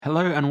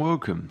Hello and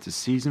welcome to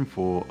Season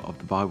 4 of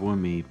the Bible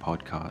and Me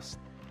podcast.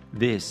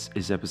 This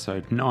is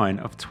episode 9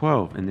 of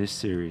 12 in this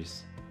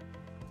series.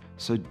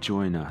 So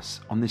join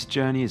us on this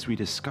journey as we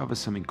discover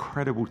some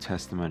incredible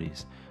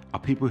testimonies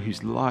of people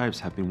whose lives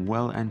have been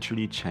well and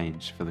truly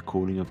changed for the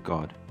calling of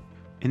God.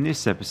 In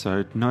this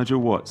episode,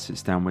 Nigel Watts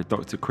sits down with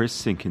Dr. Chris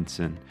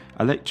Sinkinson,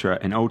 a lecturer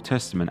in Old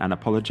Testament and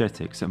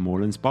apologetics at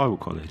Morelands Bible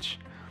College.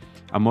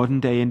 A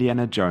modern-day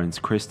Indiana Jones,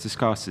 Chris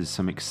discusses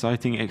some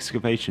exciting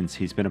excavations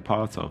he's been a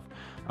part of,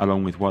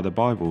 along with why the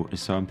Bible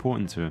is so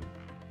important to him.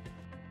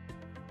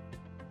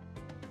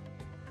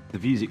 The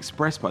views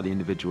expressed by the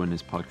individual in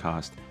this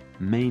podcast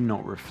may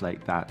not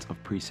reflect that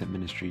of Precept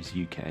Ministries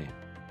UK.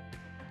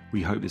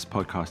 We hope this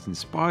podcast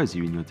inspires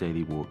you in your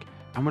daily walk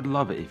and would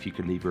love it if you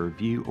could leave a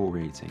review or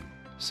rating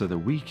so that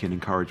we can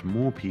encourage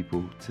more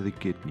people to the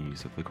good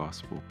news of the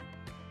gospel.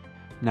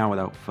 Now,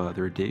 without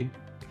further ado,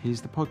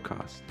 here's the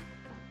podcast.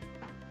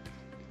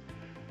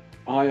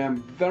 I am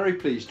very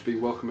pleased to be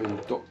welcoming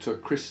Dr.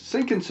 Chris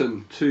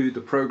Sinkinson to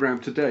the programme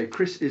today.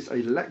 Chris is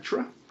a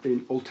lecturer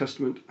in Old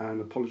Testament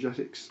and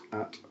apologetics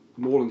at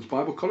Morelands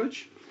Bible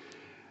College,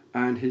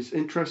 and his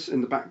interests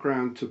in the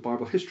background to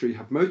Bible history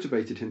have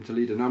motivated him to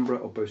lead a number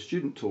of both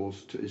student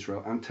tours to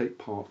Israel and take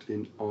part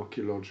in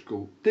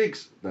archaeological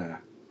digs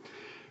there.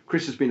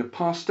 Chris has been a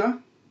pastor,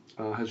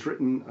 has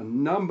written a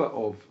number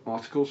of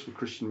articles for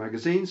Christian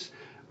magazines,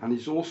 and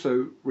he's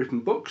also written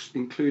books,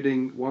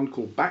 including one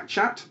called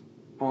Backchat,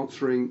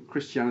 Answering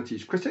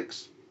Christianity's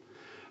Critics,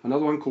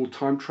 another one called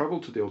Time Travel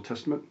to the Old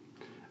Testament,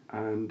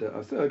 and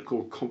a third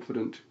called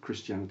Confident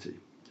Christianity.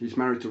 He's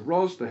married to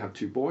Roz, they have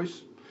two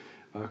boys.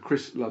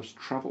 Chris loves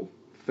travel,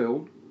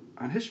 film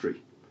and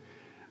history,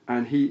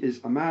 and he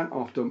is a man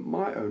after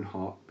my own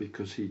heart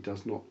because he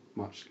does not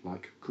much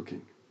like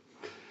cooking.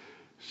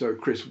 So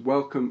Chris,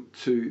 welcome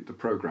to the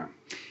programme.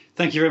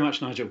 Thank you very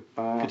much, Nigel.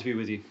 Good to be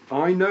with you.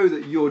 I know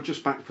that you're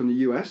just back from the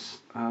US.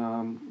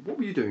 What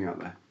were you doing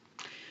out there?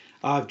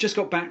 I've just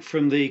got back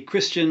from the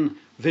Christian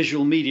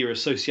Visual Media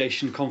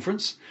Association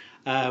conference,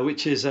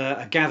 which is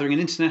a gathering, an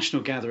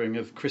international gathering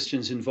of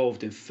Christians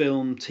involved in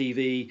film,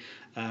 TV,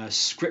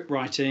 script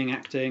writing,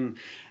 acting,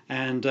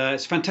 and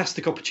it's a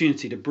fantastic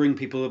opportunity to bring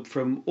people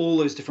from all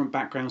those different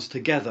backgrounds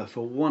together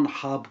for one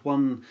hub,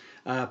 one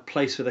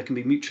place where there can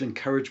be mutual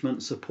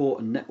encouragement,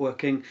 support and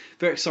networking.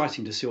 Very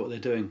exciting to see what they're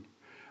doing.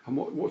 And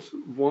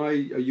why are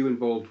you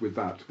involved with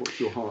that? What's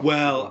your heart?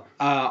 Well,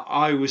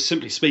 I was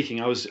simply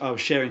speaking, I was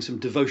sharing some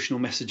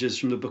devotional messages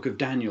from the book of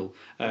Daniel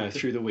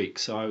through the week.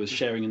 So I was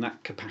sharing in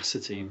that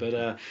capacity.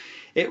 But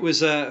it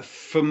was,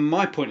 from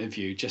my point of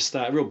view, just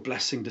a real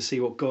blessing to see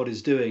what God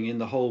is doing in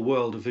the whole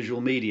world of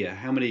visual media.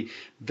 How many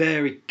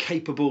very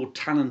capable,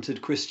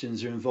 talented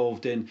Christians are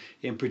involved in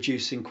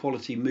producing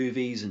quality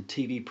movies and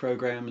TV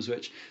programs,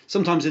 which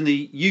sometimes in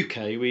the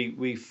UK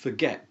we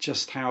forget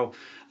just how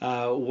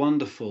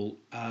wonderful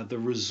the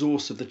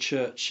resource of the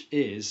church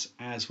is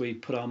as we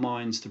put our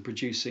minds to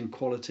producing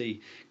quality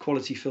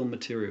film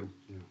material.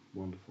 Yeah,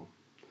 wonderful.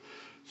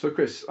 So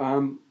Chris, I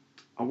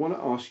want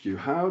to ask you,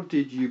 how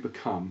did you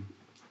become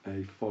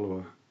a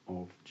follower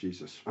of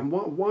Jesus, and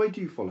why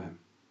do you follow him?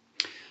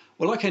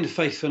 Well, I came to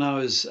faith when I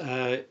was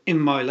in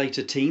my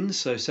later teens,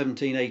 so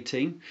 17,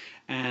 18,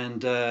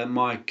 and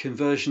my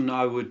conversion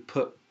I would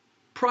put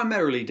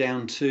primarily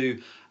down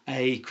to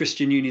a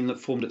Christian union that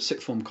formed at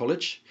Sixth Form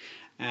College.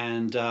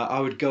 And I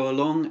would go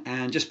along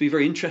and just be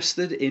very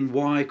interested in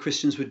why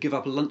Christians would give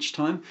up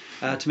lunchtime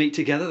to meet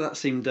together. That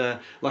seemed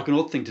like an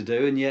odd thing to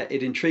do, and yet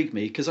it intrigued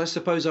me because I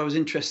suppose I was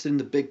interested in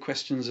the big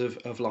questions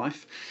of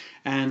life.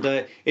 And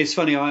it's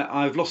funny,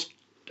 I've lost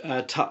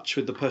touch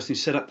with the person who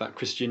set up that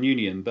Christian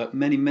union, but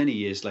many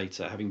years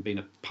later, having been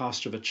a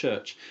pastor of a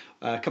church,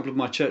 a couple of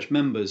my church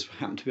members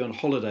happened to be on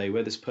holiday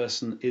where this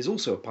person is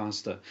also a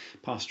pastor,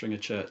 pastoring a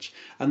church,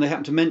 and they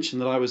happened to mention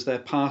that I was their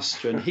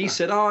pastor, and he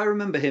said, I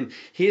remember him,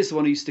 he is the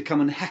one who used to come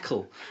and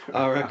heckle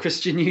our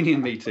Christian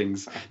union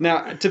meetings.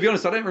 Now, to be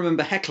honest, I don't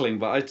remember heckling,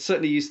 but I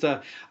certainly used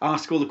to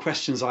ask all the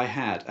questions I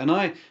had, and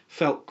I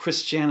felt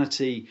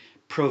Christianity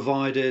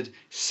provided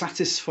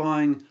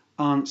satisfying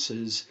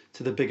answers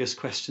to the biggest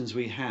questions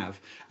we have,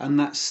 and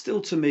that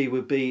still to me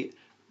would be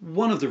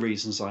one of the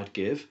reasons I'd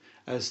give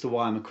as to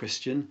why I'm a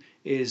Christian,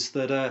 is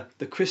that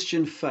the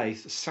Christian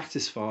faith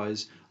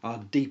satisfies our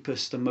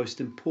deepest and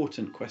most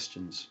important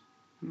questions.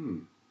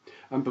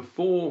 And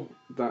before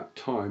that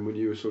time, when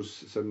you were sort of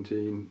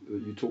 17,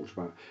 that you talked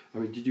about, I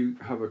mean, did you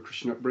have a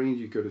Christian upbringing?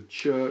 Did you go to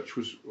church,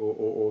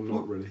 or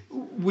not really?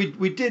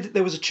 We did.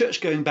 There was a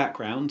church-going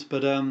background,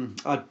 but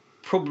I'd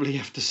probably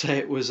have to say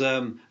it was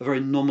a very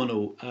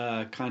nominal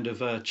kind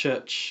of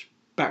church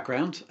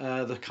background,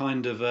 the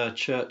kind of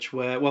church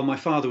where, well, my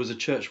father was a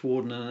church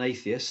warden and an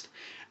atheist,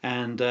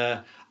 and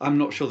I'm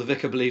not sure the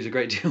vicar believed a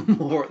great deal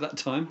more at that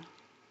time.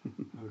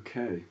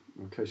 Okay.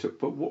 So,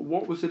 but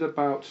what was it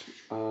about?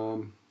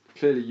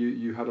 Clearly,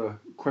 you had a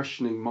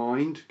questioning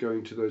mind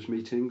going to those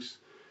meetings,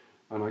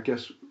 and I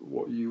guess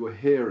what you were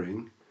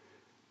hearing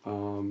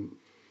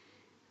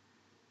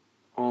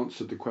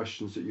answered the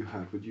questions that you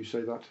had. Would you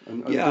say that?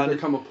 And did there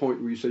come a point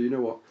where you say, you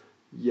know what,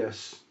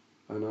 yes,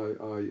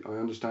 and I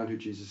understand who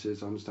Jesus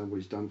is. I understand what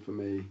he's done for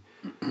me.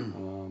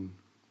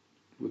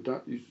 Would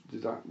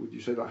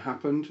you say that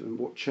happened, and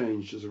what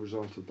changed as a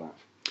result of that?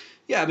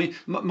 Yeah, I mean,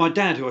 my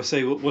dad, who I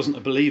say wasn't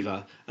a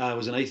believer,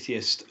 was an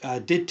atheist,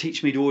 did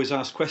teach me to always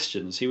ask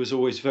questions. He was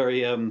always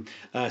very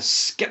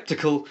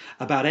sceptical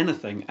about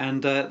anything,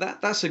 and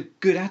that's a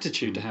good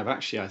attitude to have,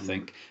 actually, I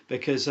think,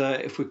 because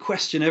if we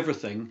question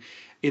everything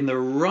in the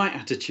right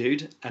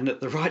attitude and at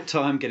the right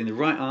time, getting the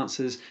right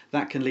answers,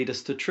 that can lead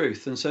us to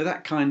truth. And so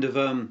that kind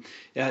of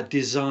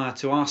desire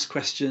to ask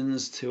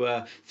questions,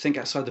 to think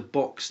outside the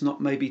box, not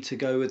maybe to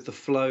go with the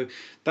flow,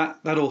 that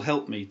all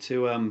helped me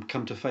to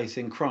come to faith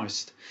in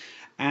Christ.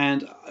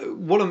 And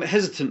what I'm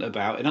hesitant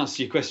about, in answer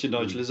to your question,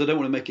 Nigel, is I don't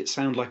want to make it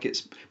sound like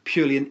it's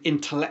purely an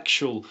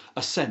intellectual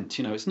assent.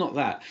 It's not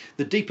that.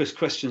 The deepest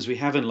questions we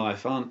have in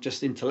life aren't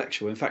just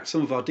intellectual. In fact,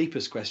 some of our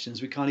deepest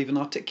questions we can't even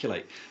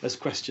articulate as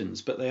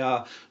questions, but they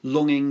are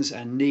longings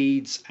and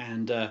needs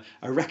and a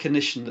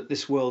recognition that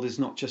this world is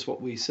not just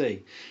what we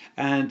see.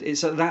 And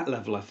it's at that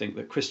level, I think,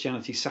 that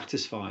Christianity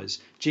satisfies.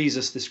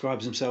 Jesus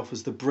describes himself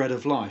as the bread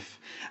of life.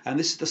 And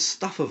this is the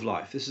stuff of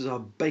life. This is our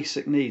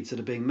basic needs that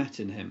are being met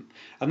in him.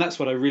 And that's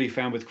what I really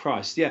found with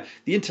Christ. Yeah,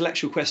 the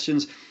intellectual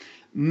questions,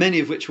 many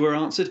of which were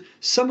answered,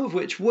 some of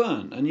which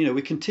weren't. And,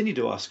 we continue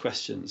to ask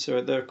questions.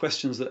 So there are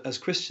questions that as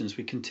Christians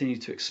we continue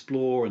to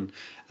explore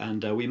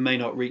and we may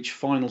not reach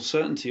final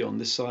certainty on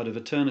this side of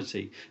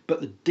eternity.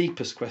 But the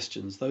deepest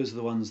questions, those are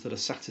the ones that are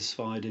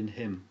satisfied in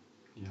him.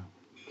 Yeah.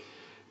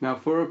 Now,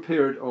 for a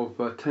period of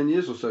 10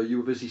 years or so, you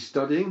were busy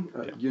studying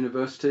at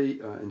university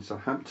in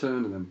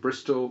Southampton and then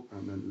Bristol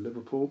and then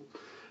Liverpool.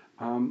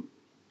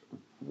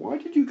 Why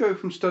did you go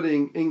from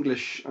studying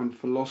English and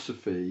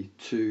philosophy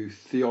to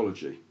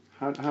theology?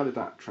 How did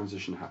that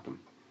transition happen?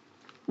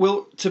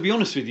 Well, to be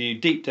honest with you,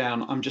 deep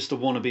down, I'm just a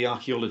wannabe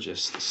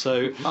archaeologist.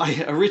 So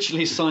I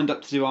originally signed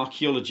up to do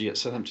archaeology at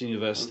Southampton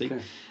University.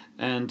 Okay.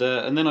 And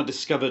then I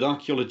discovered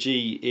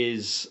archaeology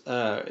is,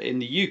 in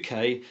the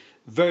UK,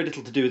 very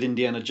little to do with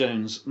Indiana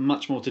Jones,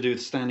 much more to do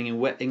with standing in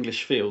wet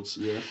English fields.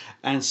 Yeah.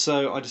 And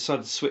so I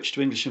decided to switch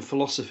to English and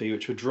philosophy,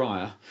 which were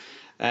drier.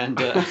 And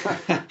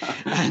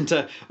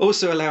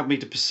also allowed me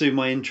to pursue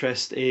my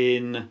interest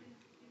in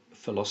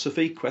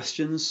philosophy,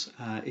 questions,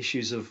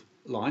 issues of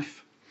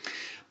life.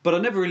 But I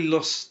never really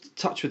lost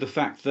touch with the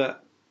fact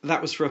that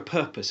was for a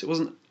purpose. It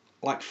wasn't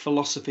like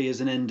philosophy as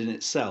an end in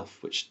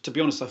itself, which, to be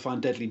honest, I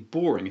find deadly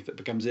boring if it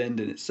becomes an end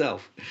in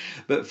itself.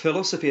 But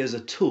philosophy as a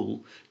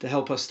tool to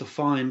help us to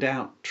find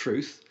out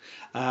truth,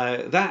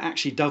 that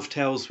actually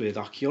dovetails with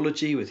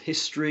archaeology, with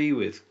history,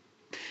 with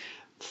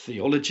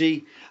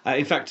theology.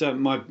 In fact,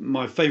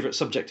 my favourite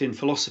subject in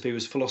philosophy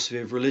was philosophy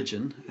of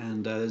religion,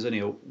 and there's only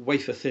a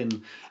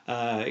wafer-thin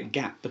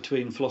gap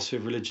between philosophy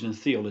of religion and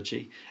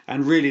theology.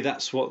 And really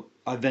that's what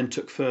I then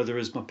took further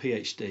as my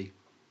PhD.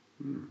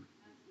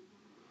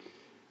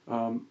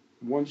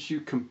 Once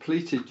you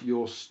completed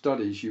your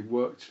studies, you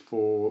worked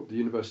for the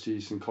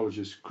Universities and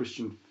Colleges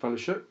Christian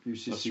Fellowship,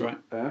 UCCF, That's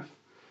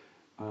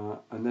right.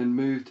 And then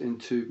moved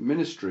into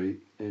ministry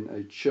in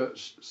a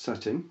church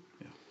setting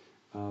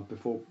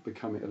before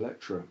becoming a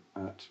lecturer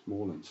at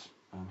Moorlands.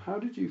 How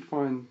did you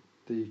find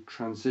the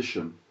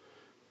transition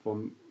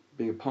from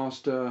being a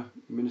pastor,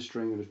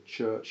 ministering in a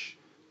church,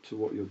 to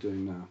what you're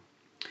doing now?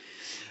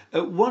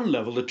 At one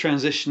level, the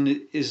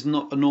transition is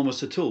not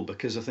enormous at all,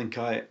 because I think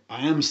I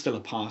am still a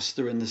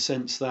pastor in the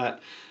sense that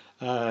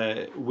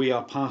we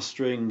are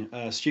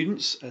pastoring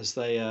students as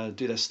they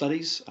do their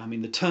studies. I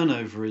mean, the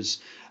turnover is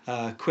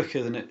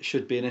quicker than it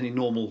should be in any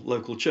normal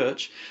local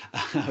church.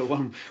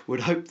 One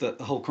would hope that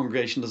the whole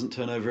congregation doesn't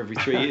turn over every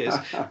 3 years,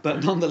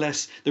 but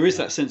nonetheless, there is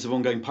that sense of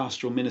ongoing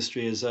pastoral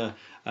ministry as a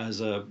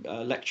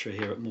lecturer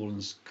here at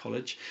Moorlands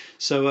College.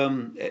 So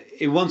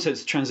in one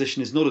sense, the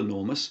transition is not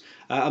enormous.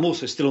 I'm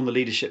also still on the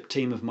leadership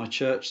team of my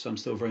church, so I'm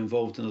still very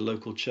involved in a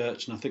local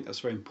church, and I think that's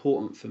very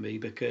important for me,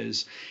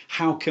 because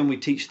how can we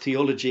teach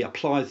theology,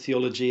 applied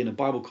theology, in a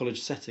Bible college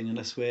setting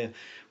unless we're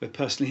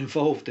personally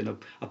involved in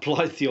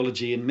applied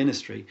theology in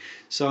ministry?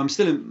 So I'm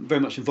still very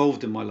much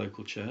involved in my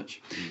local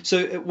church. So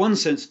in one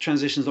sense,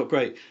 transition's not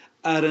great.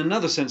 At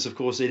another sense, of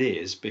course, it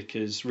is,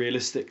 because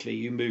realistically,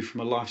 you move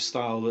from a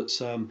lifestyle that's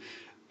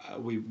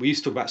we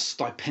used to talk about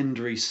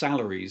stipendiary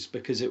salaries,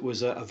 because it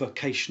was a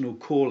vocational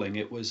calling.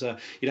 It was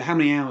how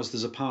many hours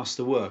does a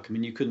pastor work? I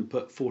mean, you couldn't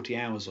put 40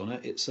 hours on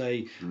it. It's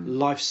a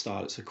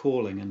lifestyle, it's a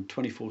calling, and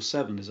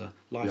 24/7 is a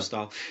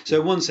lifestyle. Yep.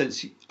 So in one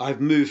sense,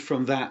 I've moved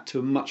from that to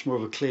a much more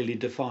of a clearly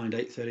defined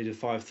 8:30 to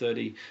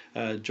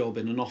 5:30 job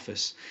in an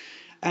office.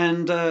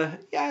 And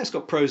it's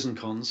got pros and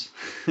cons,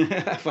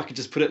 if I could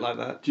just put it like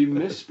that. Do you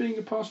miss being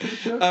a pastor of the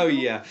church? Oh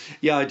yeah,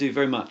 I do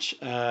very much,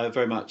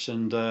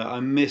 and I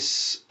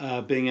miss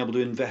being able to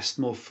invest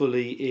more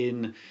fully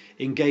in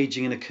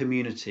engaging in a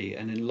community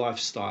and in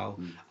lifestyle.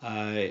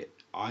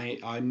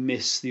 I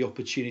miss the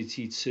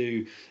opportunity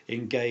to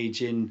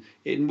engage in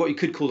what you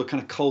could call the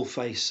kind of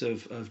coalface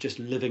of just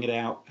living it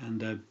out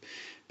and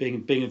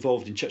being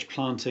involved in church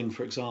planting,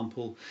 for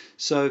example.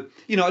 So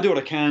I do what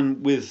I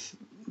can with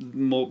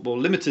more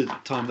limited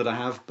time that I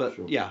have, but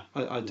sure.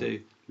 I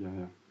do. Yeah.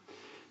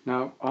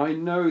 Now, I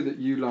know that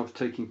you love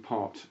taking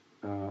part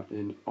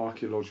in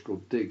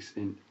archaeological digs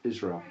in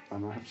Israel,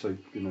 and I have to say,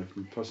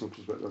 from a personal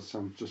perspective, that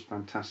sounds just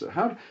fantastic.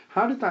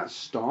 How did that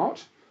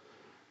start?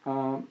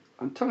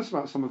 And tell us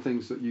about some of the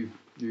things that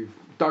you've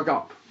dug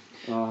up.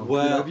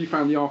 Have you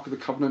found the Ark of the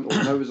Covenant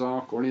or Noah's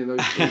Ark or any of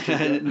those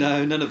things?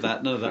 No, none of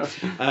that.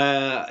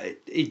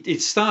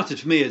 It started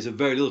for me as a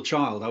very little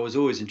child. I was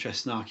always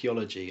interested in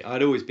archaeology.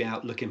 I'd always be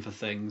out looking for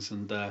things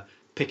and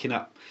picking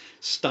up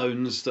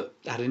stones that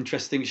had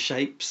interesting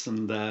shapes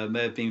and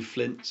may have been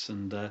flints,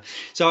 and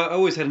so I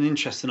always had an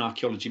interest in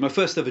archaeology. My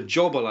first ever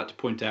job, I like to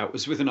point out,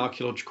 was with an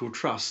archaeological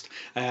trust.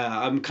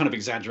 I'm kind of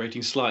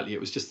exaggerating slightly. It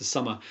was just a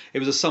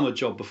summer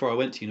job before I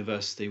went to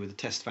university with the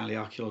Test Valley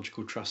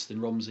Archaeological Trust in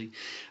Romsey,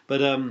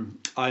 but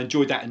I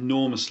enjoyed that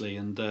enormously,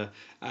 and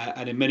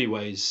in many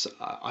ways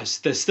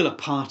there's still a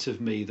part of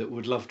me that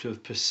would love to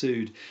have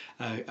pursued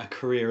a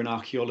career in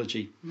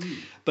archaeology.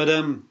 But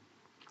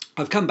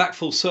I've come back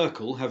full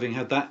circle, having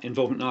had that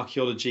involvement in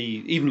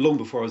archaeology even long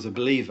before I was a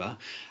believer.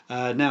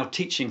 Now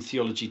teaching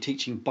theology,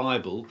 teaching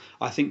Bible,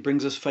 I think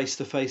brings us face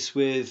to face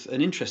with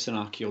an interest in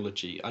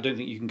archaeology. I don't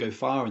think you can go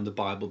far in the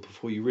Bible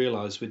before you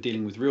realise we're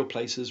dealing with real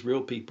places,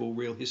 real people,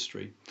 real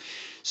history.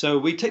 So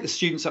we take the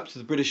students up to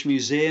the British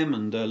Museum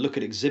and look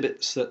at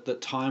exhibits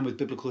that tie in with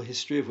biblical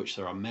history, of which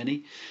there are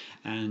many.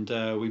 And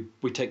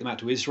we take them out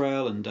to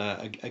Israel, and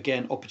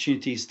again,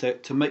 opportunities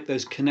to make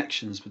those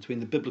connections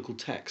between the biblical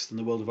text and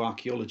the world of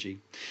archaeology.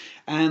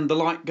 And the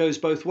light goes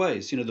both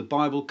ways. The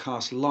Bible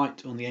casts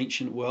light on the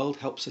ancient world,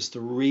 helps us to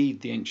read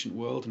the ancient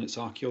world and its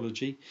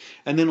archaeology.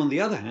 And then on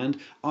the other hand,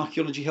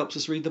 archaeology helps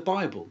us read the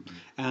Bible.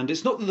 And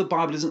it's not that the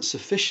Bible isn't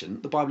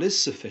sufficient. The Bible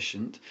is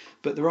sufficient,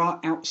 but there are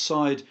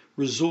outside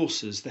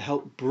resources to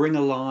help bring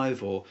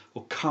alive or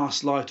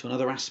cast light on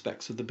other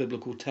aspects of the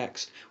biblical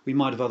text we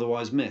might have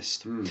otherwise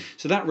missed.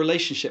 So that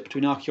relationship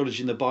between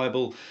archaeology and the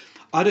Bible,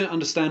 I don't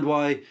understand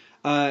why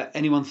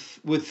anyone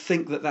would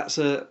think that that's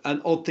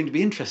an odd thing to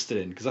be interested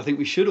in, because I think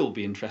we should all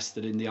be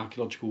interested in the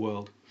archaeological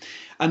world.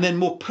 And then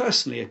more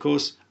personally, of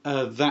course,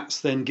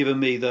 that's then given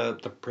me the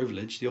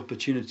privilege, the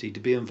opportunity to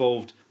be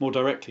involved more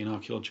directly in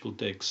archaeological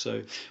digs.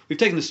 So we've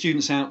taken the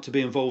students out to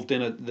be involved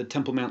in the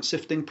Temple Mount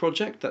Sifting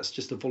project. That's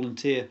just a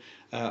volunteer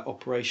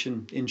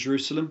operation in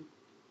Jerusalem.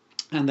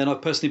 And then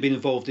I've personally been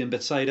involved in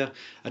Bethsaida,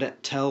 at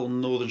Et Tel,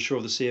 on the northern shore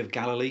of the Sea of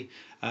Galilee,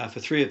 for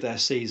 3 of their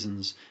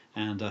seasons,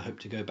 and I hope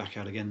to go back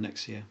out again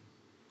next year.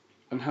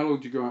 And how long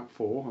do you go out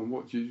for, and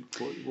what do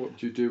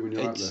you do when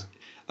you're out there?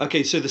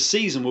 Okay, so the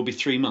season will be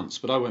 3 months,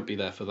 but I won't be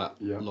there for that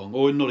long,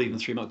 or not even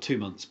 3 months, 2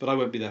 months, but I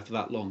won't be there for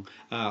that long.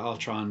 I'll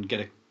try and get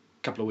a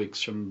couple of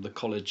weeks from the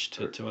college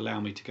to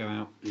allow me to go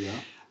out. Yeah.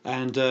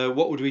 And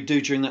what would we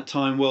do during that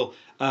time? Well,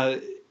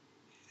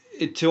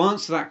 to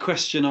answer that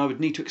question, I would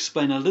need to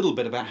explain a little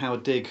bit about how a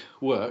dig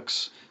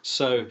works.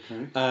 So,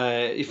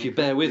 if you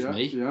bear with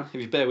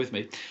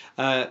me,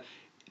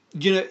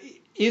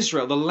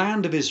 Israel, the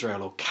land of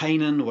Israel, or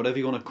Canaan, whatever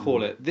you want to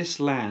call it, this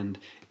land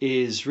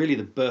is really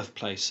the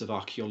birthplace of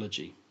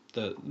archaeology.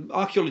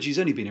 Archaeology's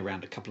only been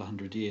around a couple of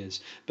 100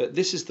 years, but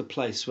this is the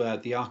place where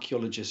the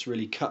archaeologists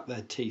really cut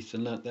their teeth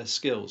and learnt their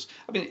skills.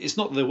 I mean, it's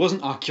not that there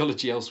wasn't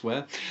archaeology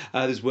elsewhere.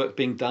 There's work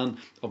being done,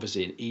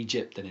 obviously, in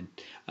Egypt and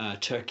in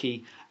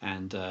Turkey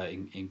and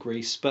in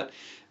Greece. But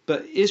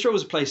Israel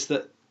was a place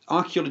that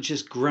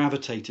archaeologists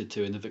gravitated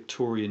to in the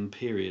Victorian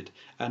period,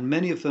 and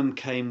many of them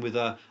came with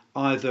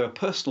either a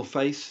personal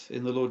faith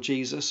in the Lord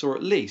Jesus, or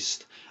at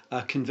least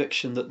a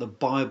conviction that the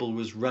Bible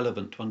was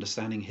relevant to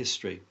understanding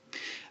history.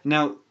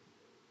 Now,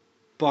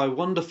 by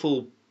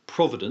wonderful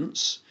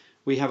providence,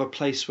 we have a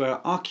place where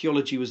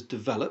archaeology was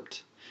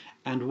developed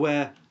and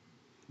where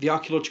the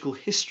archaeological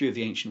history of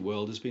the ancient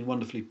world has been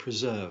wonderfully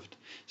preserved.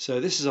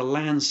 So this is a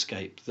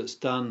landscape that's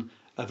done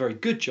a very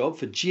good job,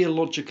 for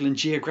geological and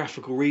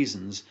geographical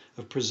reasons,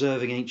 of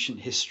preserving ancient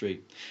history.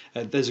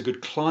 There's a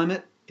good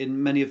climate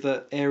in many of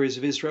the areas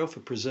of Israel for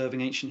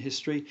preserving ancient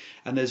history,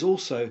 and there's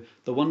also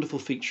the wonderful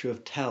feature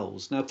of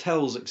tells. Now,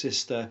 tells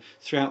exist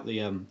throughout the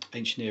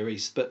ancient Near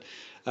East, but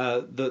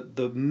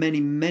the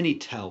many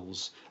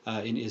tells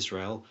in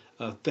Israel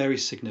are very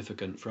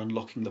significant for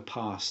unlocking the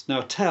past. Now,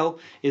 a tell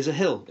is a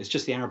hill. It's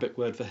just the Arabic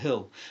word for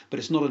hill, but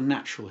it's not a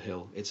natural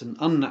hill. It's an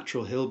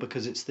unnatural hill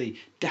because it's the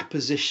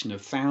deposition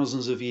of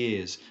thousands of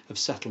years of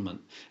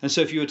settlement. And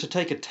so if you were to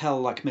take a tell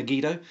like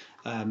Megiddo,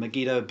 a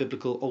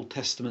biblical Old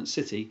Testament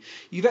city,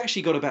 you've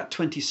actually got about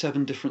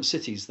 27 different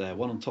cities there,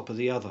 one on top of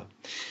the other.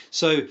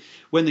 So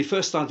when they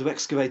first started to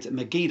excavate at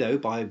Megiddo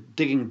by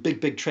digging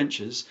big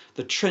trenches,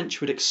 the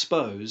trench would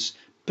expose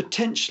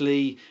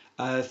potentially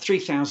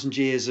 3,000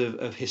 years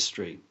of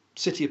history,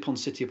 city upon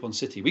city upon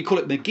city. We call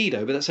it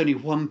Megiddo, but that's only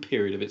one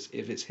period of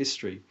its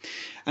history.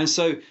 And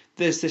so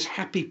there's this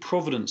happy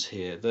providence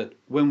here that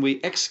when we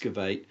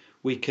excavate,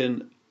 we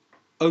can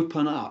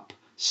open up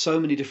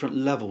so many different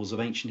levels of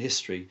ancient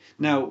history.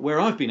 Now, where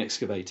I've been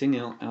excavating,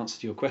 in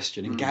answer to your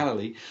question, in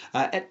Galilee,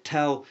 Et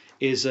Tel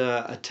is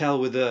a tell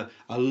with a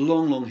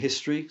long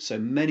history, so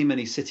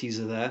many cities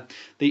are there.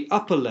 The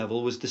upper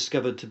level was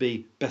discovered to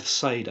be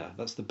Bethsaida.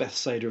 That's the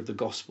Bethsaida of the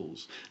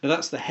Gospels. Now,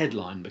 that's the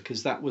headline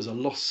because that was a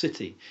lost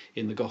city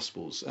in the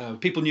Gospels.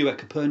 People knew where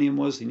Capernaum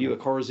was, they knew where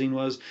Chorazin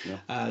was.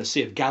 The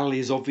Sea of Galilee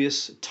is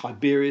obvious.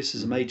 Tiberias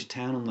is a major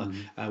town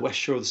on the west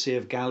shore of the Sea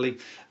of Galilee,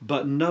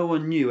 but no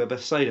one knew where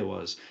Bethsaida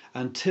was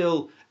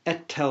until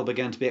Et Tel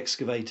began to be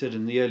excavated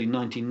in the early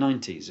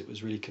 1990s. It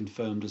was really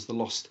confirmed as the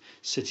lost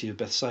city of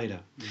Bethsaida.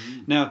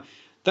 Now,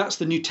 that's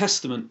the New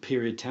Testament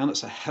period town.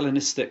 It's a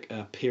Hellenistic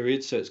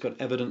period, so it's got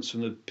evidence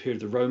from the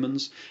period of the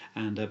Romans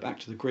and back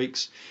to the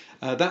Greeks.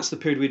 That's the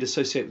period we'd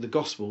associate with the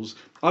Gospels.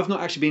 I've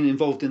not actually been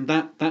involved in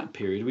that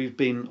period. We've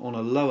been on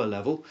a lower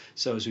level.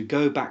 So as we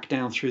go back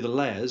down through the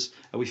layers,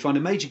 we find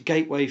a major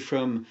gateway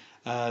from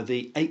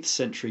the 8th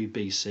century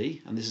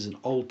BC, and this is an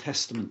Old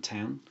Testament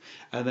town.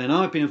 And then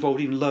I've been involved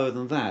even lower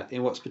than that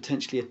in what's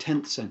potentially a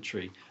 10th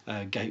century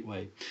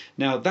gateway.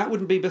 Now, that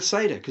wouldn't be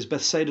Bethsaida, because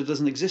Bethsaida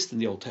doesn't exist in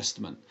the Old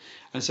Testament.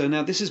 And so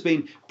now this has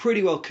been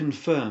pretty well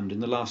confirmed in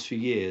the last few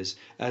years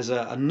as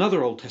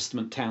another Old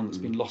Testament town that's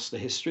been lost to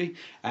history.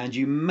 And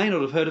you may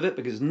not have heard of it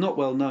because it's not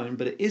well known,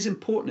 but it is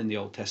important in the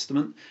Old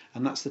Testament,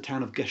 and that's the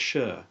town of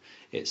Geshur.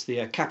 It's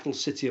the capital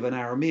city of an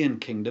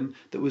Aramean kingdom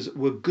that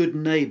were good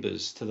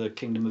neighbours to the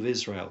kingdom of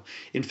Israel.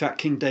 In fact,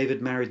 King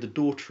David married the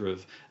daughter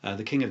of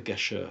the king of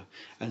Geshur.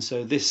 And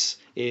so this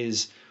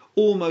is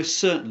almost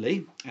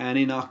certainly, and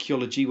in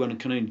archaeology one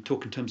can only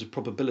talk in terms of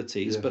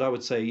probabilities, but I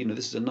would say,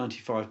 this is a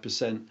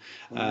 95%.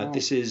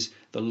 This is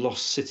the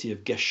lost city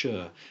of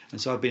Geshur.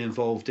 And so I've been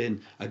involved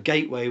in a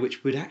gateway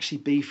which would actually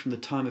be from the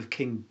time of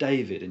King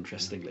David,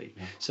 interestingly.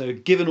 So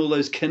given all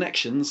those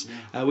connections,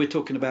 we're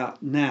talking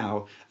about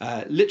now,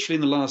 literally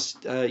in the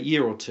last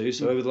year or two,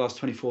 so over the last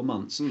 24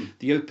 months,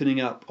 the opening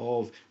up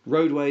of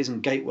roadways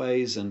and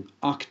gateways and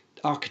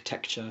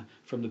architecture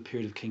from the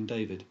period of King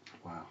David.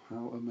 Wow,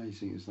 how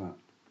amazing is that?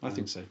 I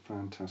think so.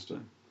 Fantastic.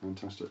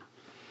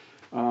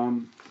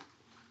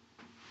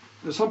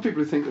 There's some people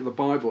who think that the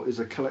Bible is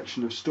a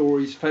collection of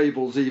stories,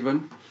 fables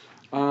even.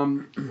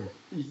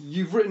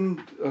 You've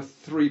written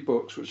 3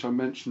 books, which I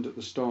mentioned at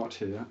the start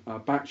here.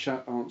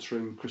 Backchat,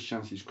 Answering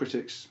Christianity's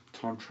Critics,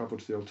 Time Travel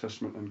to the Old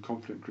Testament and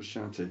Confident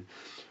Christianity.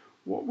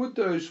 What would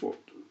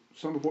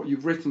some of what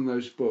you've written in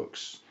those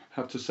books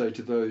have to say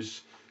to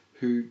those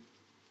who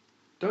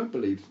don't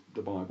believe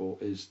the Bible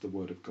is the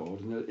Word of God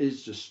and it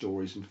is just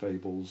stories and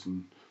fables?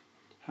 And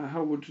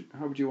how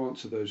would you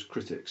answer those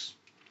critics?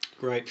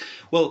 Great.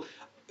 Well,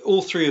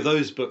 all 3 of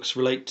those books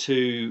relate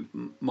to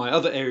my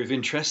other area of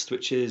interest,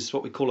 which is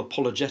what we call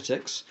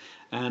apologetics.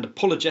 And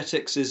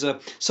apologetics is a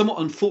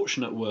somewhat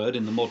unfortunate word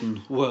in the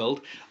modern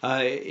world.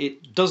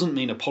 It doesn't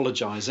mean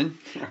apologising.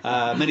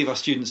 Many of our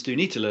students do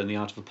need to learn the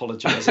art of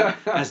apologising,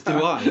 as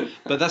do I.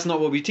 But that's not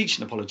what we teach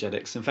in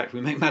apologetics. In fact,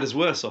 we make matters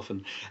worse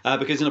often.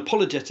 Because in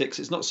apologetics,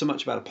 it's not so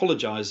much about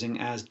apologising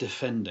as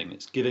defending.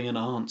 It's giving an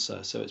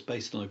answer. So it's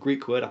based on a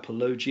Greek word,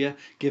 apologia,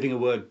 giving a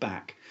word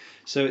back.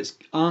 So it's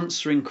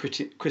answering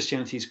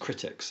Christianity's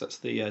critics. That's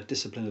the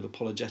discipline of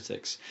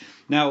apologetics.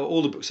 Now,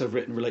 all the books I've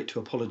written relate to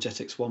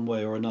apologetics one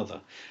way or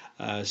another.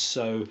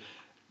 So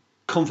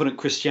Confident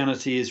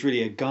Christianity is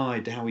really a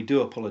guide to how we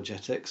do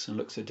apologetics and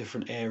looks at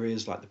different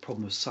areas like the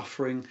problem of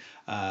suffering,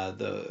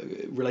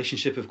 the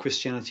relationship of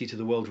Christianity to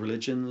the world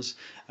religions,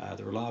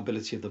 the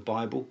reliability of the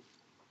Bible.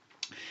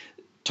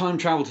 Time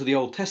Travel to the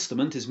Old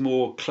Testament is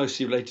more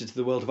closely related to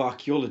the world of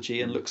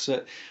archaeology and looks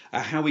at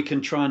how we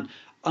can try and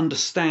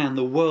understand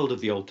the world of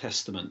the Old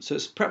Testament. So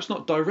it's perhaps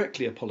not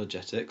directly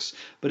apologetics,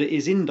 but it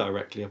is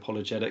indirectly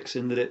apologetics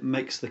in that it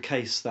makes the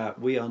case that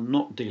we are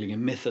not dealing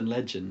in myth and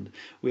legend.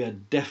 We are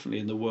definitely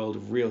in the world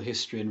of real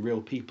history and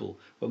real people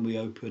when we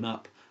open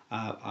up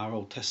our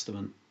Old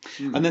Testament.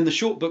 And then the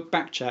short book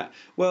Backchat,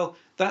 well,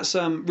 that's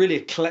really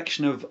a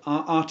collection of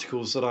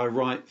articles that I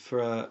write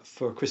for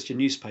a Christian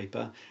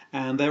newspaper,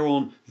 and they're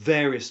on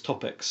various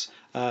topics.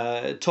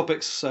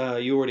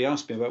 You already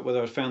asked me about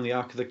whether I found the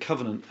Ark of the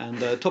Covenant,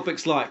 and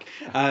topics like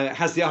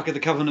has the Ark of the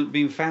Covenant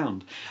been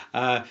found?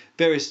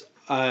 Various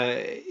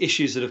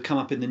issues that have come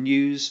up in the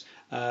news,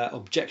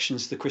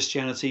 objections to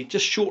Christianity,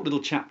 just short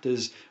little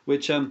chapters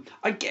which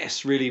I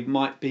guess really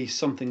might be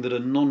something that a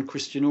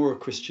non-Christian or a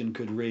Christian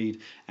could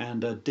read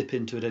and dip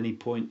into at any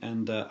point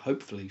and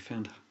hopefully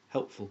found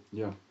helpful.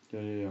 Yeah.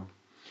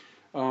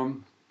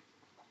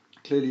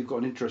 Clearly you've got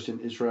an interest in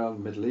Israel and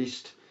the Middle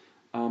East.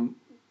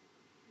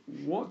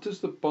 What does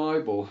the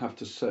Bible have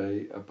to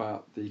say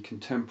about the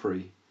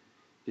contemporary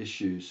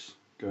issues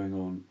going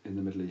on in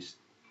the Middle East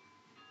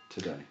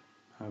today?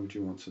 How would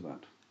you answer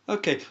that?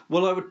 Okay,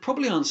 well, I would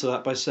probably answer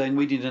that by saying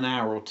we need an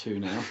hour or two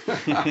now.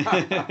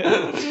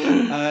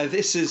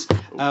 This is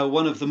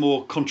one of the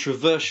more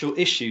controversial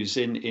issues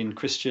in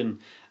Christian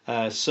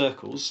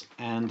circles,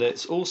 and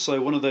it's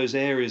also one of those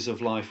areas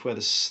of life where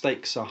the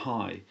stakes are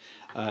high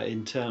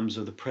in terms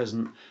of the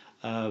present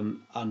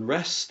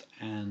unrest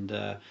and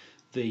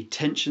the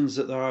tensions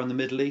that there are in the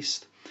Middle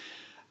East.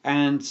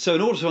 And so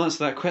in order to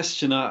answer that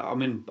question,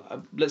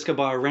 let's go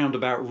by a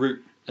roundabout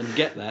route and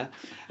get there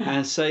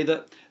and say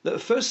that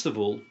first of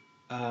all,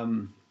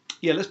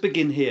 let's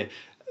begin here.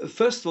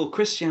 First of all,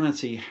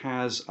 Christianity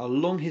has a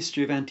long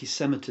history of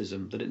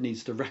anti-Semitism that it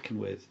needs to reckon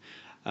with.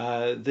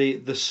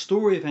 The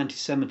story of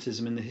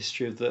anti-Semitism in the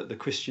history of the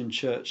Christian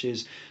church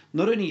is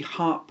not only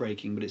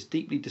heartbreaking, but it's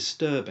deeply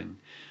disturbing.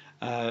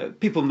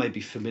 People may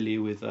be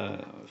familiar with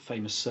a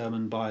famous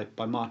sermon by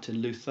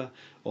Martin Luther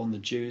on the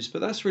Jews,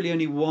 but that's really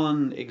only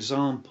one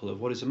example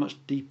of what is a much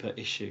deeper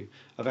issue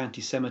of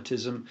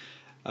anti-Semitism,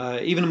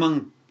 even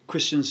among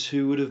Christians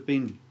who would have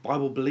been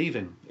Bible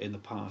believing in the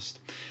past.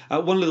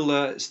 One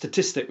little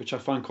statistic which I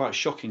find quite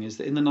shocking is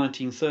that in the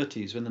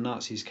 1930s, when the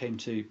Nazis came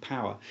to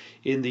power,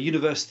 in the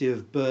University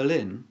of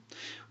Berlin,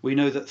 we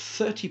know that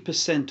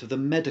 30% of the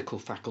medical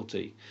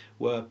faculty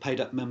were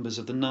paid up members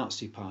of the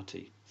Nazi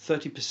Party.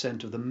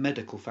 30% of the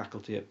medical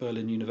faculty at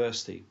Berlin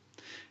University.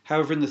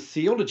 However, in the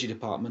theology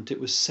department, it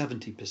was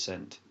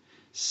 70%.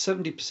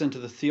 70%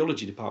 of the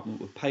theology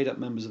department were paid up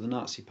members of the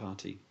Nazi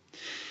Party.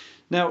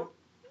 Now,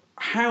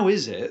 how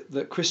is it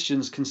that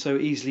Christians can so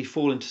easily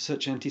fall into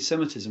such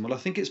anti-Semitism? Well, I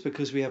think it's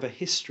because we have a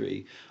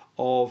history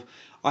of,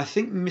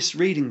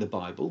 misreading the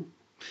Bible,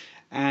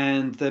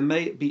 and there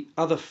may be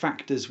other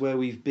factors where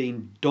we've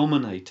been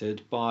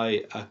dominated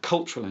by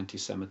cultural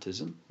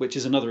anti-Semitism, which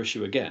is another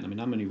issue again. I'm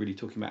only really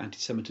talking about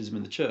anti-Semitism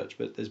in the church,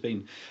 but there's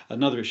been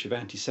another issue of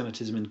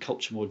anti-Semitism in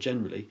culture more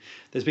generally.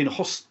 There's been a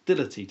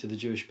hostility to the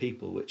Jewish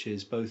people, which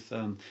is both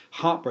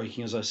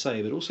heartbreaking, as I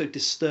say, but also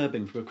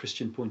disturbing from a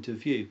Christian point of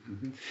view.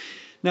 Mm-hmm.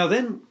 Now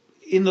then,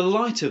 in the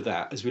light of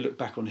that, as we look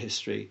back on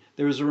history,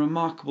 there is a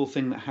remarkable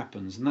thing that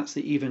happens, and that's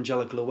the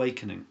Evangelical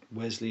Awakening,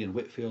 Wesley and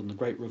Whitefield and the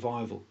Great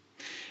Revival.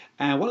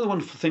 And one of the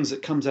wonderful things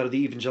that comes out of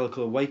the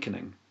Evangelical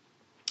Awakening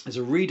is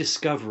a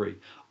rediscovery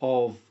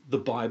of the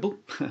Bible,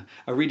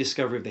 a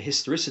rediscovery of the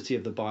historicity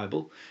of the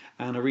Bible,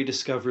 and a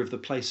rediscovery of the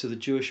place of the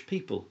Jewish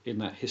people in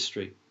that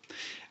history.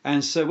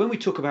 And so when we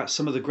talk about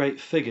some of the great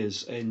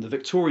figures in the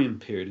Victorian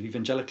period of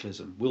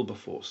evangelicalism,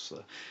 Wilberforce,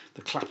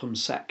 the Clapham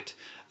sect,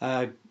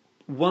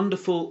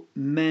 wonderful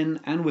men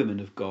and women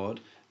of God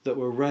that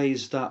were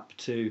raised up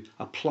to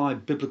apply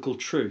biblical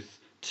truth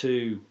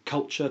to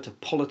culture, to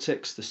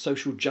politics, to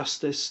social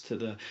justice, to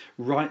the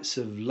rights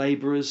of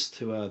labourers,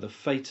 to the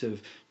fate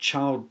of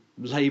child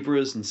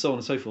labourers, and so on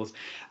and so forth.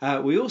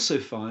 We also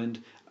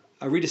find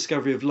a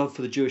rediscovery of love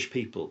for the Jewish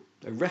people,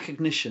 a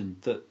recognition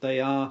that they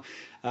are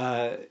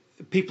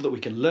people that we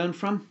can learn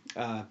from,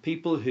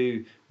 people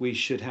who we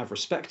should have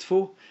respect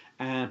for,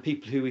 and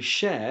people who we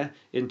share,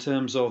 in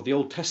terms of the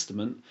Old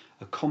Testament,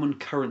 a common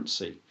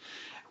currency.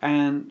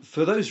 And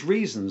for those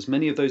reasons,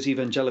 many of those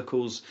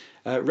evangelicals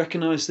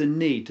recognise the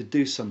need to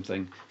do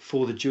something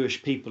for the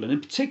Jewish people, and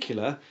in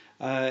particular,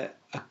 a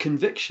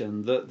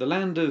conviction that the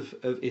land of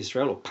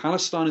Israel, or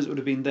Palestine as it would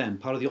have been then,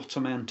 part of the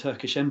Ottoman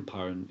Turkish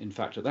Empire, in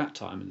fact at that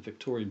time, in the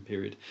Victorian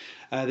period,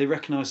 they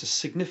recognise the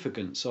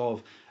significance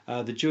of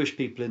the Jewish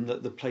people in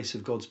the place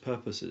of God's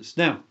purposes.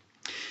 Now,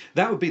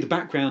 that would be the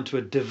background to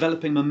a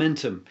developing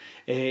momentum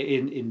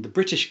in the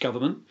British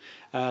government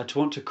to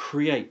want to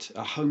create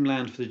a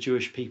homeland for the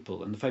Jewish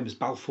people. And the famous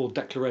Balfour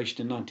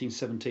Declaration in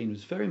 1917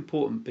 was very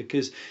important,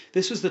 because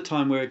this was the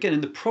time where, again,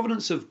 in the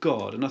providence of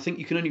God, and I think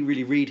you can only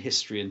really read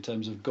history in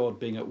terms of God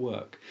being at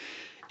work,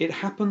 it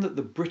happened that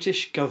the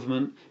British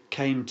government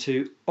came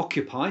to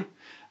occupy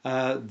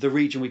the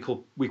region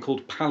we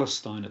called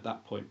Palestine at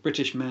that point,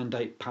 British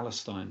Mandate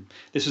Palestine.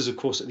 This was, of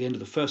course, at the end of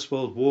the First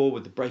World War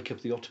with the breakup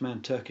of the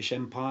Ottoman Turkish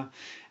Empire.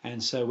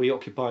 And so we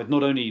occupied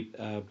not only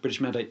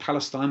British Mandate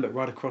Palestine, but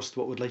right across to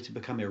what would later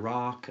become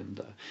Iraq and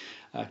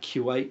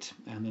Kuwait.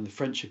 And then the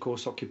French, of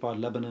course, occupied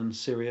Lebanon,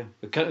 Syria,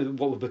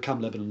 what would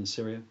become Lebanon and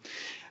Syria.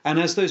 And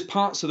as those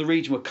parts of the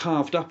region were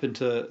carved up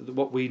into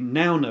what we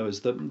now know as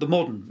the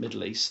modern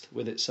Middle East,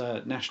 with its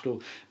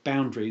national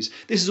boundaries,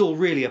 this is all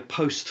really a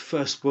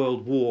post-First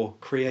World War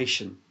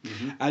creation.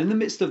 Mm-hmm. And in the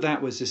midst of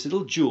that was this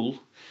little jewel,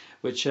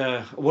 which,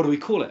 what do we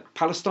call it?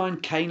 Palestine,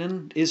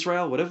 Canaan,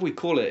 Israel, whatever we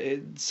call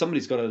it,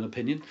 somebody's got an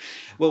opinion.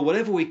 Well,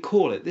 whatever we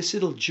call it, this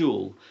little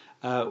jewel,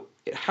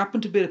 it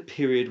happened to be a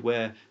period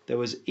where there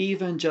was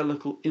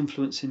evangelical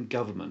influence in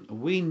government.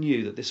 And we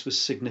knew that this was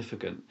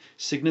significant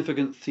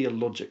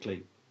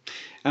theologically.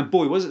 And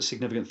boy, was it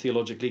significant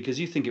theologically, because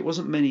you think it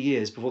wasn't many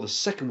years before the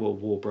Second World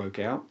War broke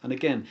out. And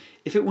again,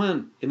 if it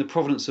weren't in the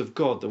providence of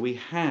God that we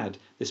had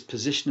this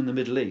position in the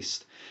Middle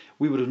East,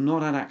 we would have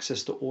not had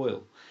access to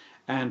oil.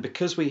 And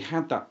because we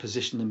had that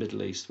position in the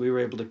Middle East, we were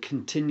able to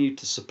continue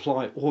to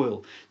supply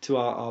oil to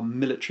our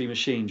military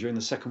machine during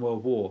the Second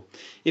World War.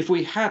 If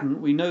we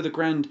hadn't, we know the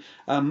Grand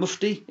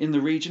Mufti in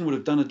the region would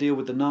have done a deal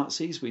with the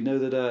Nazis. We know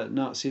that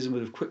Nazism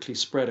would have quickly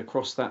spread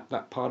across that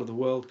part of the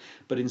world.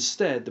 But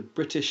instead, the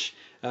British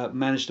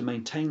managed to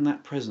maintain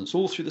that presence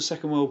all through the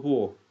Second World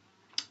War.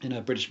 in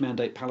a British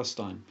Mandate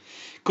Palestine.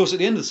 Of course, at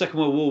the end of the Second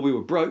World War, we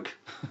were broke,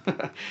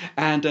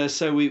 and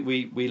so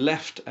we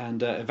left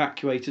and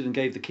evacuated and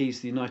gave the keys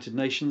to the United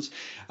Nations,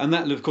 and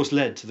that, of course,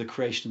 led to the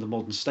creation of the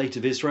modern state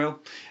of Israel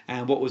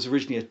and what was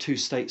originally a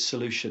two-state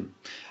solution.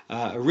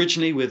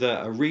 Originally with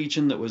a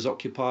region that was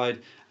occupied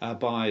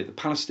by the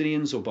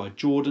Palestinians or by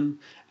Jordan,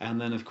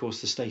 and then, of course,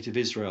 the state of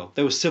Israel.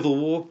 There was civil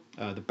war,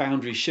 the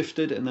boundaries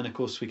shifted, and then, of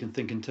course, we can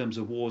think in terms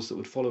of wars that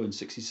would follow in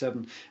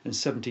 67 and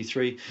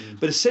 73.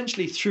 But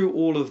essentially, through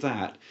all of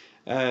that,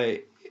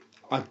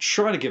 I'm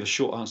trying to give a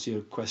short answer to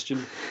your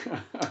question,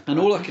 and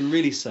all I can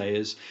really say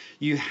is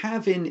you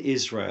have in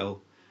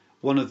Israel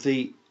one of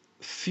the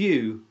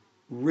few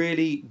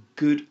really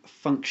good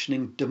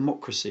functioning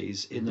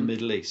democracies in the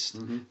Middle East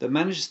that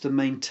manages to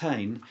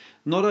maintain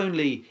not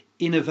only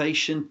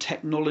innovation,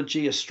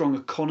 technology, a strong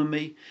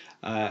economy,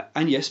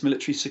 and yes,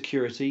 military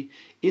security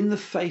in the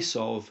face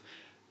of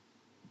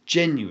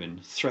genuine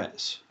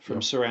threats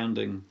from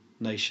surrounding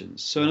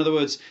nations. So in other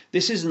words,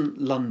 this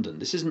isn't London,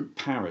 this isn't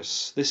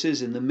Paris, this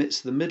is in the midst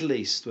of the Middle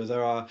East where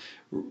there are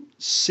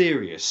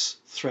serious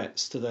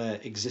threats to their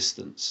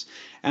existence.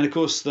 And of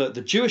course the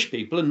Jewish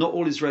people, and not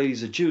all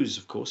Israelis are Jews,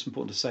 of course,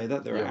 important to say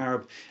that, there are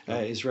Arab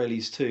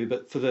Israelis too,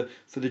 but for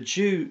the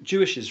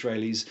Jewish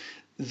Israelis,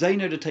 they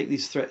know to take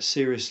these threats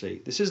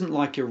seriously. This isn't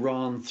like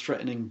Iran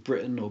threatening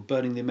Britain or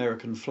burning the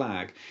American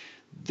flag.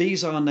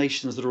 These are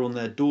nations that are on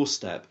their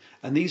doorstep,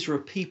 and these are a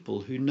people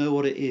who know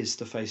what it is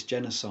to face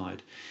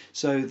genocide.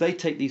 So they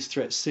take these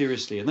threats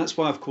seriously, and that's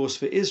why, of course,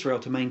 for Israel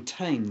to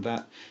maintain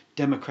that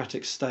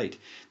democratic state,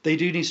 they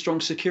do need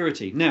strong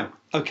security. Now,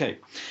 okay,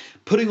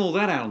 putting all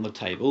that out on the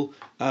table,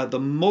 the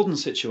modern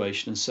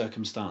situation and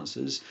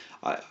circumstances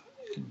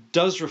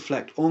does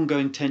reflect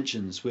ongoing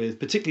tensions with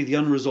particularly the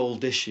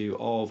unresolved issue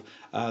of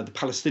the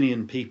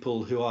Palestinian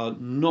people who are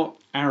not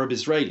Arab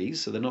Israelis,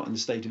 so they're not in the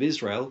state of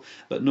Israel,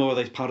 but nor are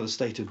they part of the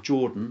state of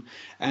Jordan.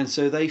 And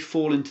so they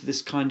fall into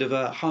this kind of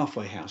a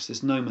halfway house,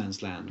 this no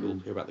man's land. We'll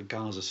hear about the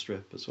Gaza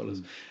Strip as well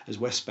as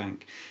West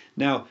Bank.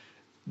 Now,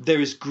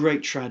 there is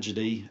great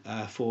tragedy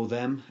for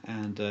them,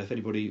 and if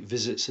anybody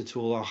visits at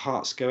all, our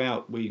hearts go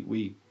out.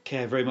 We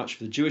care very much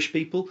for the Jewish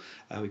people,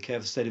 we care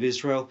for the state of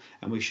Israel,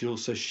 and we should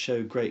also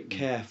show great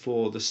care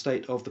for the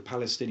state of the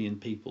Palestinian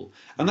people.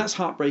 And that's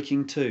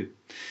heartbreaking too.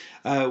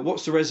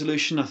 What's the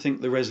resolution? I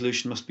think the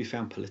resolution must be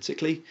found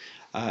politically,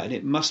 and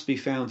it must be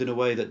found in a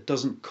way that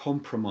doesn't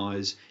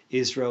compromise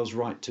Israel's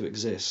right to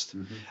exist.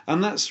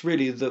 And that's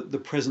really the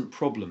present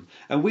problem.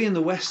 And we in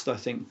the West, I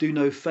think, do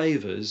no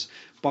favours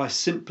by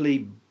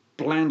simply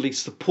blandly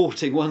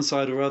supporting one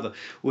side or other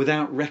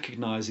without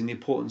recognising the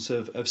importance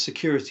of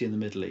security in the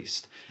Middle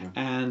East,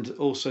 and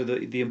also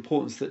the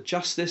importance that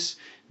justice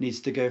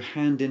needs to go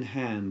hand in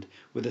hand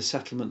with a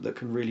settlement that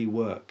can really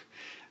work.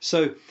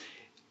 So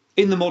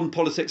in the modern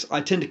politics,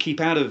 I tend to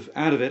keep out of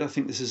it. I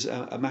think this is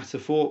a matter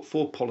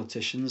for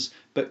politicians,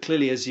 but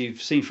clearly, as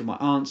you've seen from my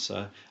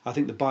answer, I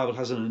think the Bible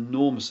has an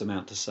enormous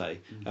amount to say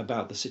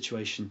about the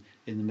situation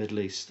in the Middle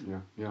East.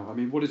 Yeah. I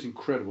mean, what is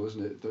incredible,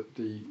 isn't it, that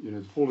the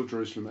fall of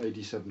Jerusalem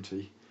AD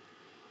 70,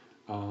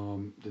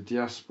 the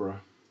diaspora,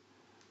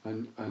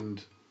 and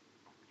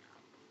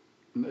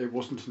it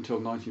wasn't until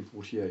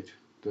 1948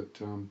 that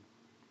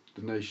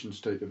the nation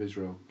state of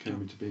Israel came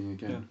into being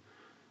again.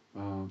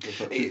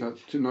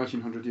 To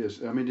 1900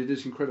 years. I mean, it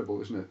is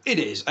incredible, isn't it? It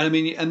is. And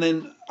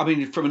I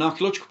mean, from an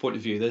archaeological point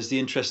of view, there's the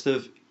interest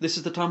of this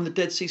is the time the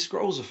Dead Sea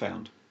Scrolls are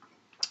found.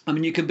 I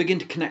mean, you can begin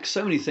to connect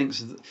so many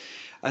things.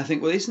 I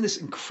think, well, isn't this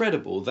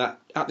incredible that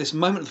at this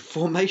moment of the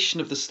formation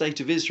of the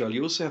state of Israel,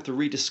 you also have the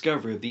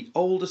rediscovery of the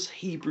oldest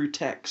Hebrew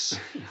texts,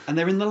 and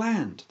they're in the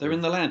land. They're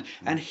in the land,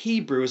 and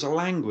Hebrew as a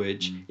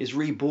language is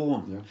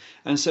reborn.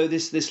 And so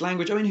this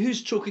language. I mean,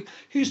 who's talking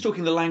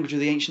the language of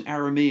the ancient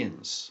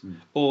Arameans,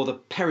 or the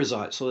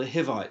Perizzites, or the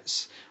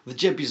Hivites, the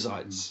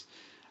Jebusites?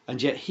 And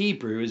yet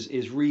Hebrew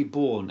is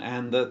reborn,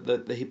 and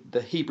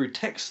the Hebrew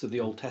text of the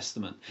Old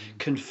Testament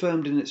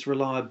confirmed in its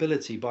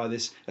reliability by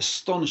this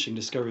astonishing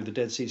discovery of the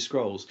Dead Sea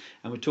Scrolls.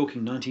 And we're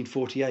talking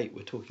 1948.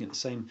 We're talking at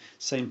the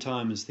same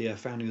time as the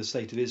founding of the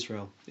State of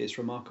Israel. It's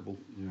remarkable.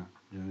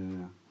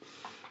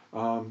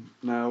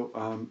 Now,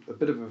 a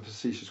bit of a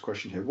facetious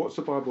question here. What's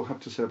the Bible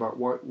have to say about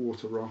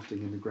whitewater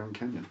rafting in the Grand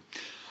Canyon?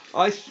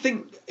 I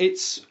think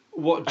it's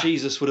what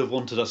Jesus would have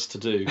wanted us to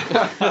do.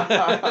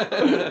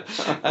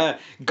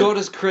 God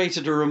has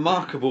created a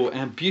remarkable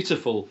and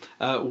beautiful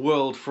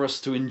world for us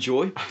to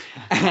enjoy,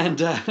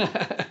 and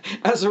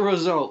as a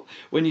result,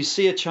 when you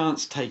see a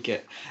chance, take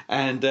it.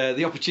 And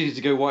the opportunity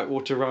to go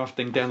whitewater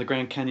rafting down the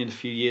Grand Canyon a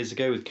few years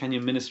ago with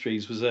Canyon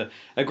Ministries was a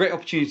great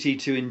opportunity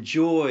to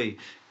enjoy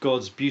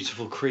God's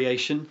beautiful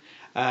creation,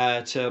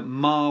 to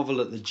marvel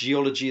at the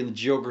geology and the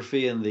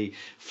geography and the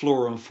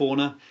flora and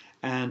fauna.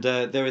 And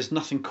there is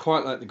nothing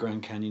quite like the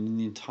Grand Canyon in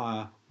the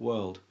entire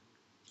world.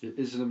 It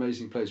is an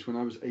amazing place. When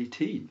I was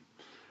 18,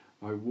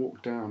 I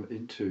walked down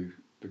into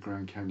the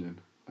Grand Canyon,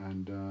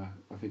 and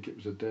I think it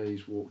was a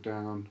day's walk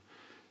down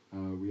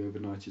We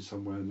overnighted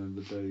somewhere, and then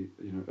the day,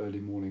 early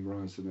morning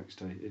rise the next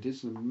day. It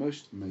is the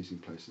most amazing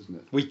place, isn't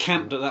it? We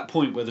camped at that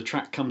point where the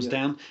track comes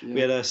down. Yeah.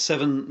 We had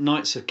 7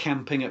 nights of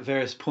camping at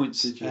various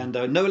points, and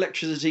no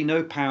electricity,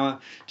 no power.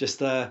 Just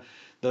the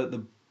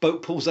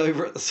boat pulls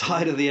over at the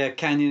side of the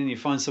canyon, and you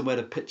find somewhere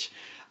to pitch.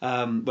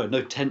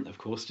 No tent, of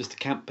course, just a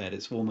camp bed.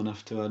 It's warm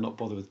enough to not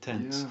bother with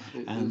tents.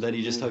 And then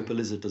you just hope a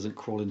lizard doesn't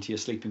crawl into your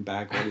sleeping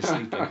bag while you're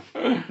sleeping.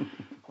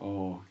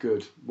 Oh,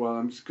 good.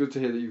 Well, it's good to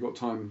hear that you've got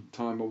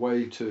time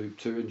away to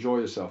enjoy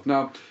yourself.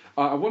 Now,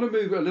 I want to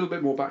move a little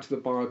bit more back to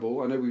the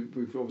Bible. I know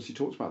we've obviously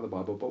talked about the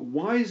Bible, but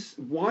why is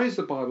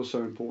the Bible so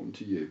important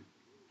to you?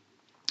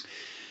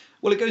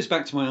 Well, it goes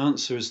back to my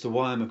answer as to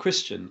why I'm a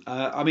Christian.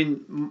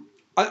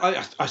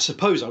 I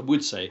suppose I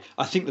would say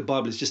I think the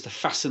Bible is just a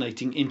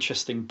fascinating,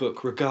 interesting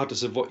book,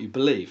 regardless of what you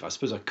believe. I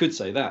suppose I could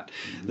say that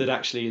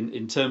actually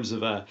in terms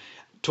of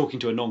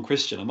talking to a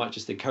non-Christian, I might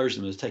just encourage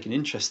them to take an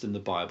interest in the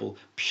Bible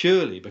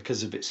purely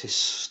because of its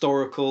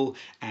historical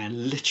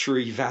and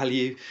literary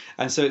value.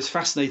 And so it's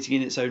fascinating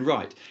in its own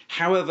right.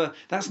 However,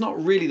 that's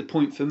not really the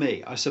point for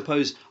me. I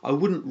suppose I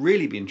wouldn't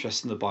really be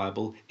interested in the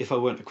Bible if I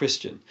weren't a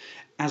Christian.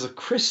 As a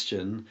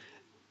Christian,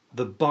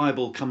 the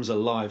Bible comes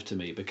alive to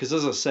me because,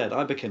 as I said,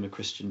 I became a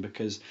Christian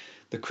because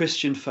the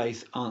Christian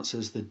faith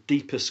answers the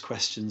deepest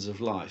questions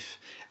of life.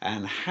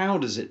 And how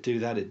does it do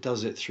that? It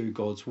does it through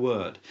God's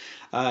Word.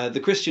 The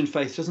Christian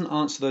faith doesn't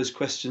answer those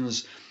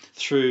questions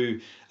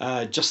through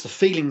just the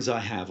feelings I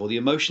have or the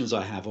emotions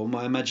I have or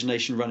my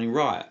imagination running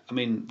riot. I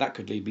mean, that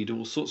could lead me to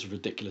all sorts of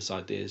ridiculous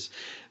ideas.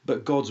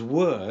 But God's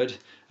Word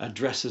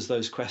addresses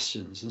those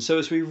questions. And so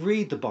as we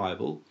read the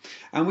Bible,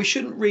 and we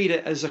shouldn't read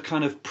it as a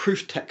kind of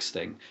proof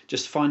texting,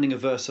 just finding a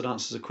verse that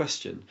answers a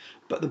question,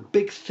 but the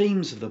big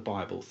themes of the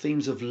Bible,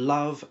 themes of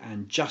love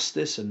and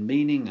justice and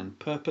meaning and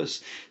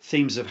purpose,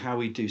 themes of how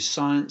we do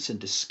science and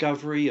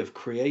discovery, of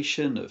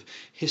creation, of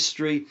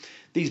history,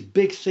 these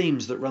big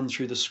themes that run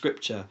through the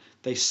scripture,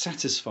 they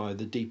satisfy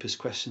the deepest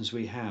questions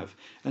we have.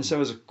 And so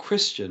as a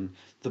Christian,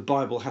 the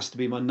Bible has to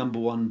be my number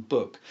one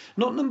book.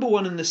 Not number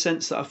one in the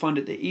sense that I find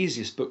it the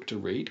easiest book to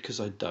read,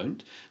 because I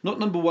don't. Not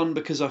number one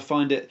because I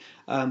find it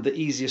the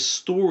easiest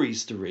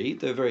stories to read.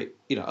 They're very,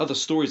 other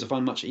stories I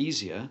find much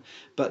easier.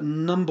 But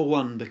number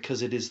one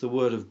because it is the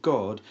Word of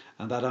God,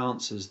 and that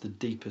answers the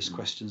deepest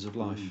questions of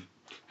life.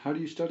 How do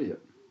you study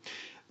it?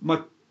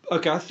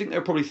 I think there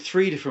are probably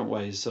 3 different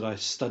ways that I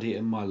study it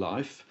in my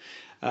life.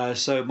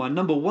 So my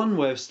number one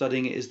way of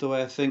studying it is the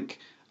way I think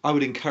I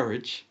would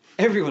encourage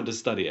everyone to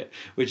study it,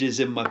 which is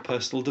in my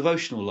personal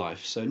devotional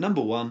life. So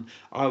number one,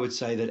 I would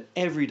say that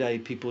every day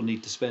people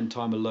need to spend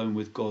time alone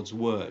with God's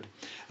Word,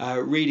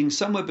 reading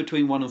somewhere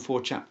between 1 and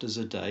 4 chapters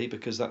a day,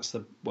 because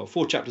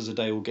 4 chapters a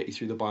day will get you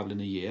through the Bible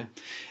in a year.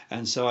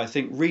 And so I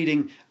think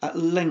reading at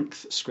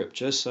length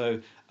scripture.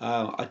 So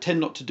I tend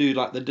not to do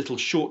like the little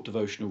short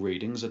devotional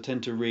readings. I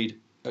tend to read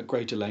at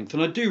greater length,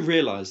 and I do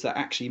realise that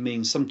actually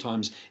means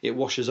sometimes it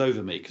washes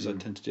over me because I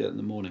tend to do that in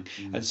the morning.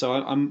 And so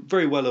I'm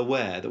very well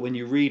aware that when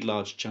you read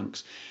large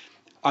chunks,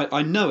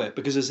 I know it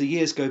because as the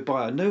years go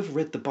by, I know I've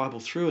read the Bible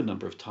through a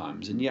number of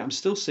times, and yet I'm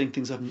still seeing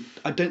things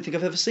I don't think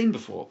I've ever seen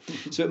before.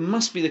 So it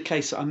must be the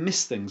case that I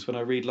miss things when I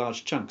read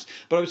large chunks.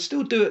 But I would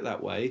still do it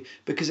that way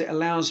because it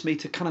allows me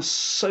to kind of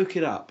soak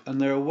it up. And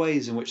there are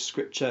ways in which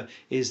Scripture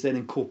is then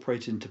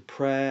incorporated into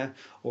prayer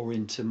or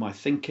into my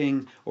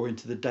thinking or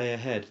into the day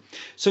ahead.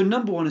 So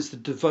number one is the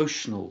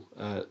devotional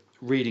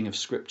reading of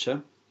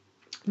Scripture.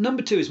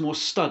 Number 2 is more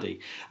study,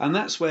 and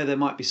that's where there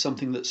might be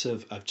something that's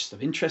just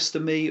of interest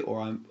to me,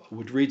 or I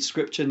would read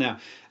scripture. Now,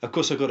 of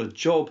course, I've got a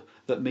job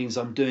that means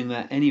I'm doing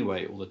that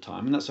anyway all the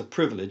time, and that's a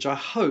privilege. I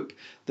hope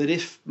that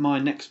if my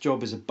next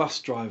job is a bus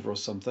driver or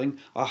something,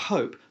 I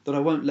hope that I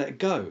won't let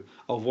go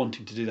of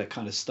wanting to do that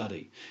kind of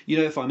study.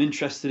 If I'm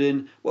interested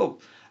in, what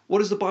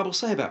does the Bible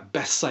say about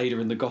Bethsaida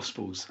in the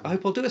Gospels? I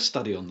hope I'll do a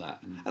study on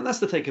that. And that's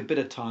to take a bit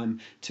of time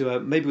to,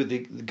 maybe with the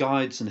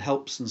guides and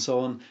helps and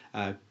so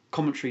on,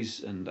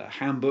 commentaries and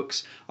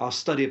handbooks, I'll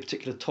study a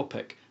particular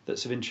topic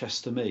that's of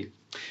interest to me.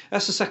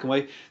 That's the second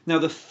way. Now,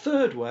 the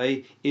third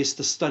way is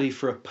to study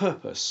for a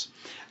purpose.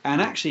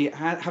 And actually,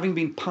 having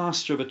been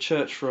pastor of a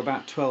church for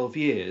about 12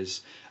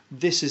 years,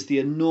 this is the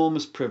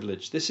enormous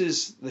privilege. This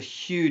is the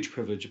huge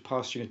privilege of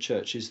pastoring a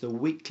church, is the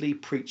weekly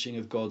preaching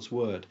of God's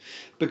Word.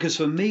 Because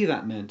for me,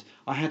 that meant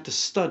I had to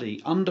study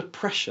under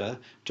pressure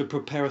to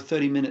prepare a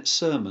 30-minute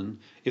sermon,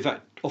 in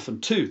fact,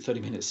 often 2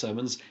 30-minute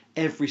sermons,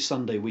 every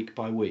Sunday, week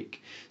by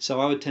week. So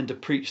I would tend to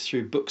preach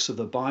through books of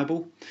the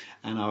Bible,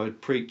 and I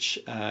would preach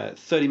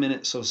 30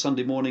 minutes on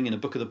Sunday morning in a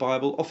book of the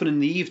Bible. Often in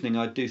the evening,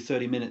 I'd do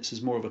 30 minutes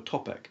as more of a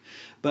topic.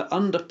 But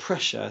under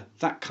pressure,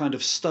 that kind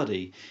of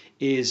study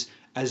is,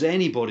 as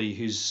anybody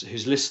who's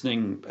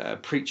listening,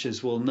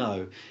 preachers will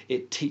know,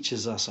 it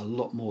teaches us a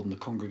lot more than the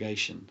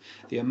congregation.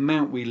 The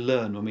amount we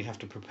learn when we have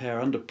to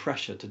prepare under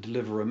pressure to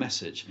deliver a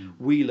message,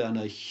 we learn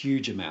a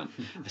huge amount.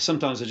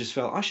 Sometimes I just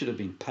felt I should have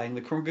been paying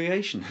the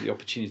congregation the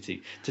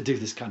opportunity to do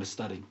this kind of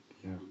study.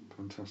 Yeah,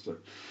 fantastic.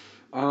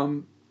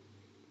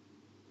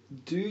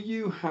 Do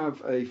you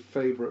have a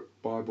favourite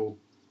Bible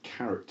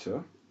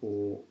character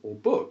or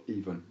book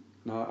even?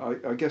 Now,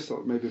 I guess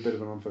that may be a bit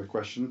of an unfair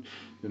question,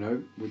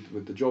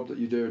 with the job that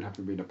you do and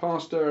having been a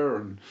pastor,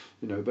 and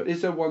but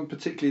is there one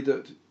particularly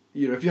that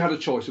if you had a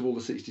choice of all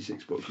the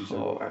 66 books, you say,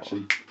 well,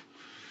 actually.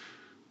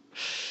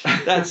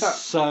 That's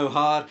so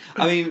hard.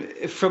 I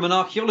mean, from an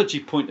archaeology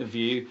point of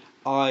view,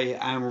 I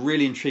am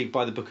really intrigued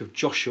by the book of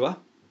Joshua.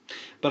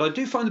 But I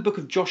do find the book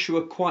of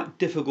Joshua quite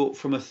difficult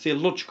from a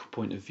theological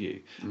point of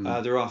view.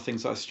 There are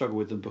things that I struggle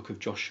with in the book of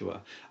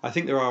Joshua. I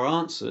think there are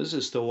answers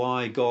as to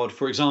why God,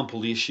 for example,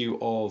 the issue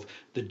of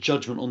the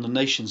judgment on the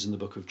nations in the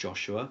book of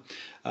Joshua,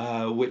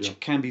 which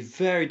can be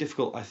very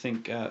difficult, I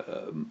think,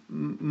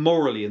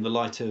 morally in the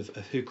light of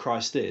who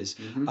Christ is,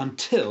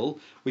 until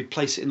we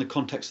place it in the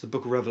context of the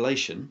book of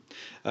Revelation.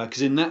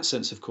 Because in that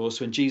sense, of course,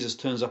 when Jesus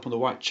turns up on the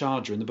white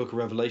charger in the book of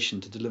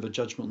Revelation to deliver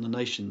judgment on the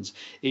nations,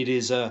 it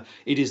is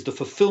the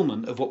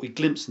fulfillment of what we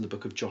glimpse in the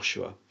book of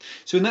Joshua.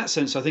 So in that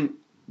sense, I think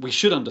we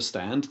should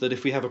understand that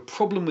if we have a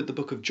problem with the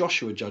book of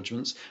Joshua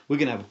judgments, we're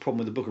going to have a problem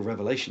with the book of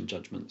Revelation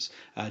judgments.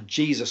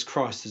 Jesus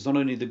Christ is not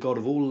only the God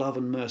of all love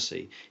and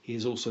mercy, he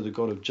is also the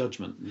God of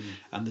judgment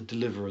and the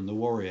deliverer and the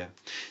warrior.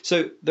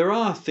 So there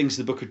are things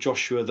in the book of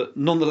Joshua that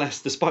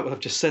nonetheless, despite what I've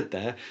just said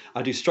there,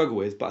 I do struggle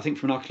with. But I think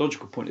from an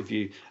archaeological point of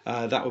view,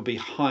 that would be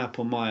high up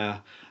on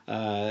my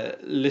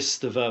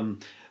list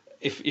of...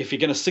 If you're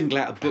going to single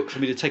out a book for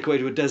me to take away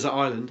to a desert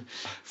island.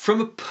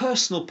 From a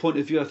personal point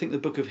of view, I think the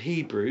book of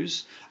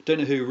Hebrews, I don't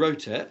know who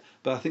wrote it,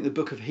 but I think the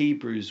book of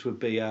Hebrews would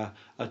be a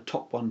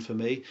top one for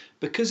me,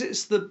 because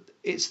it's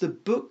the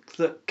book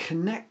that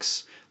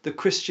connects the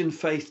Christian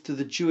faith to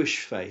the Jewish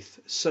faith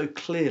so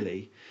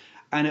clearly.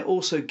 And it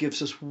also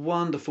gives us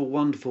wonderful,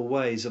 wonderful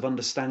ways of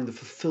understanding the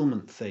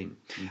fulfillment theme.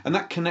 And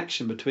that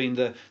connection between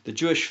the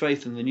Jewish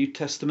faith and the New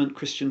Testament,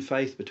 Christian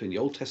faith, between the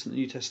Old Testament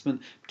and the New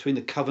Testament, between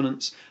the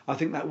covenants, I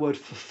think that word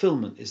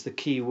fulfillment is the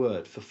key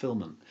word,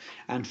 fulfillment.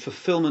 And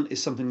fulfillment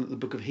is something that the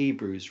book of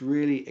Hebrews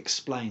really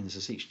explains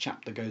as each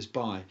chapter goes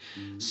by.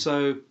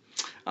 So...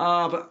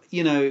 but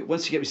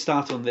once you get me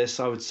started on this,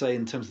 I would say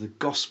in terms of the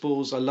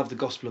Gospels, I love the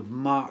Gospel of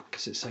Mark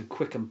because it's so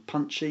quick and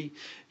punchy.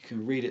 You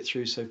can read it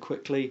through so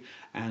quickly.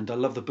 And I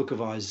love the book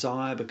of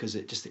Isaiah because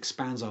it just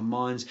expands our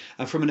minds.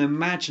 And from an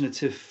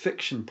imaginative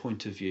fiction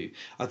point of view,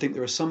 I think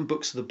there are some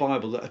books of the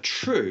Bible that are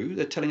true.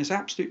 They're telling us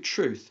absolute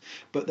truth,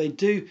 but they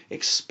do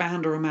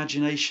expand our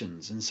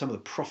imaginations. And some of the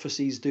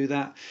prophecies do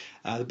that.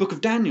 The book of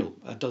Daniel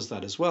does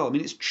that as well. I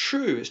mean, it's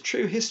true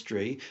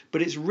history,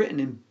 but it's written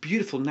in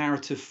beautiful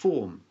narrative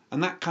form.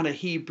 And that kind of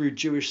Hebrew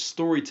Jewish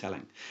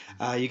storytelling.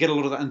 You get a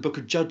lot of that in the book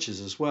of Judges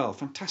as well.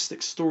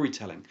 Fantastic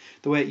storytelling.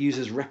 The way it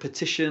uses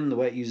repetition, the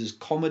way it uses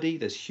comedy,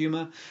 there's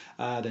humour,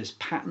 there's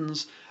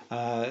patterns,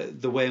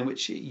 the way in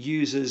which it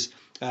uses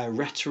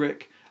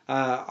rhetoric.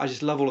 I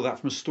just love all of that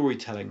from a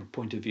storytelling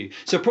point of view.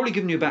 So I've probably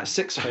given you about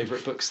 6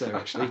 favourite books there,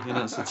 actually, in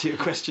answer to your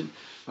question.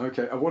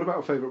 Okay, and what about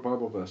a favourite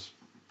Bible verse?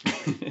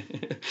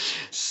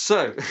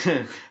 So,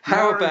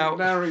 how about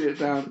narrowing it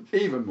down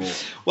even more?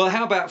 Well,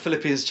 how about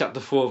Philippians chapter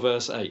 4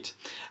 verse 8?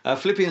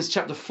 Philippians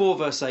chapter 4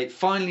 verse 8.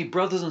 Finally,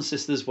 brothers and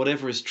sisters,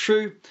 whatever is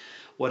true,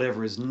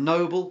 whatever is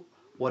noble,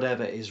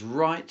 whatever is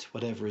right,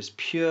 whatever is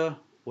pure,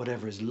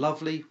 whatever is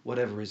lovely,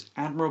 whatever is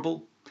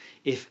admirable,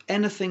 if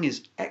anything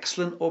is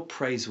excellent or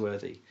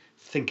praiseworthy,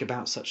 think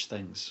about such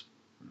things.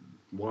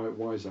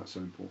 Why is that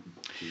so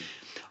important to you?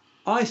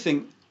 I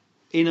think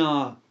in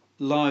our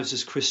lives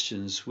as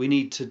Christians, we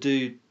need to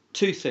do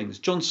 2 things.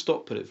 John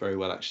Stott put it very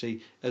well, actually,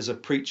 as a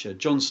preacher.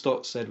 John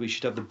Stott said we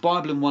should have the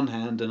Bible in one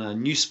hand and a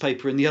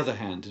newspaper in the other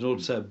hand in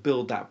order to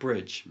build that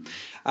bridge.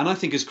 And I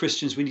think as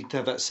Christians, we need to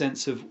have that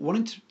sense of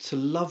wanting to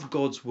love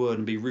God's word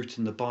and be rooted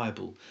in the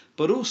Bible,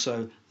 but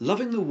also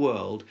loving the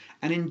world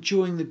and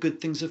enjoying the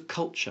good things of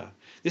culture.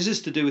 This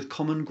is to do with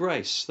common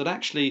grace, that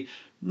actually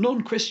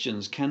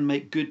non-Christians can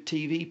make good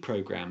TV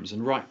programs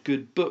and write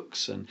good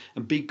books and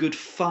be good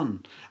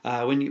fun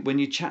when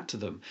you chat to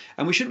them.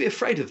 And we shouldn't be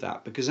afraid of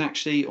that, because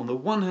actually on the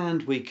one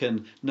hand we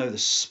can know the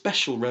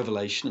special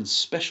revelation and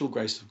special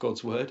grace of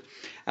God's word,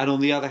 and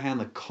on the other hand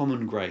the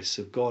common grace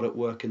of God at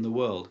work in the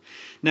world.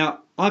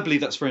 Now, I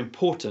believe that's very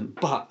important,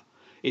 but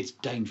it's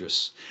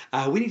dangerous.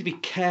 We need to be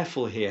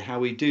careful here how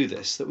we do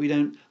this, that we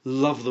don't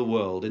love the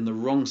world in the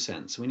wrong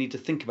sense. We need to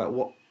think about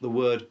what the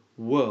word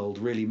world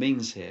really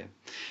means here.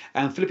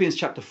 And Philippians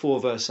chapter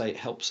 4 verse 8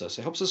 helps us.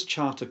 It helps us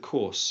chart a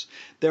course.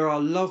 There are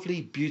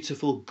lovely,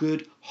 beautiful,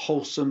 good,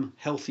 wholesome,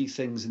 healthy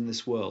things in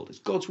this world. It's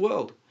God's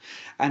world.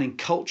 And in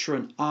culture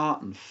and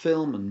art and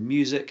film and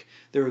music,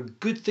 there are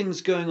good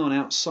things going on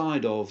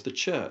outside of the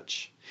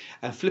church.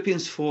 And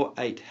Philippians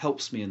 4:8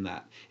 helps me in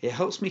that. It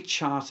helps me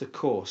chart a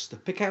course to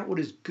pick out what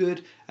is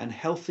good and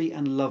healthy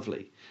and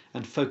lovely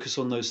and focus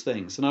on those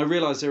things. And I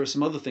realise there are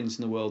some other things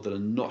in the world that are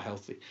not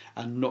healthy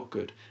and not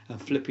good.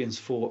 And Philippians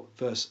 4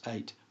 verse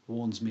 8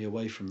 warns me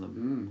away from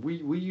them.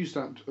 We use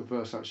that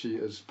verse actually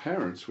as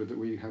parents.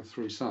 We have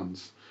 3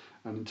 sons.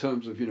 And in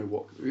terms of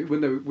what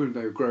when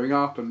they were growing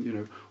up,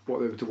 and what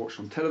they were to watch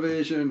on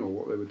television or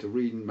what they were to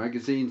read in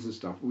magazines and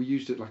stuff, we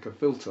used it like a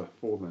filter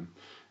for them,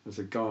 as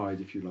a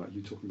guide, if you like.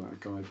 You're talking about a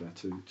guide there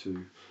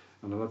to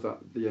And I love that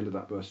at the end of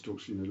that verse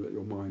talks, let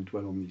your mind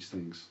dwell on these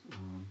things.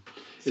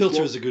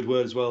 Filter is a good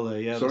word as well,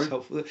 there. Yeah, Sorry? that's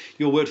helpful.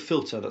 Your word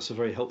filter, that's a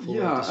very helpful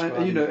word.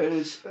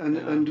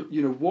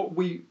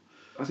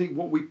 I think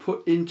what we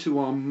put into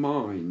our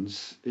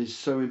minds is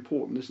so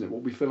important, isn't it?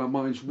 What we fill our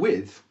minds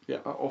with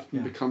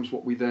often becomes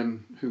what we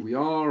then, who we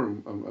are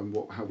and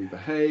how we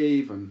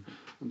behave, and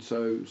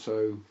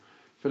so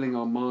filling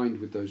our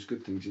mind with those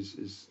good things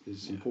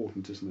is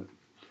important, isn't it?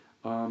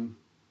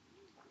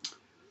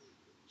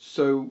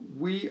 So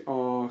we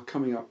are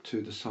coming up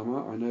to the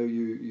summer. I know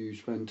you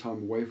spend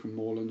time away from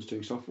Moorlands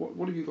doing stuff.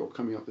 What have you got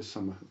coming up this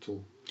summer at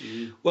all?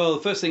 Well,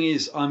 the first thing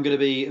is I'm going to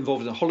be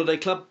involved in a holiday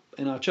club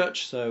in our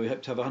church. So we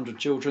hope to have 100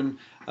 children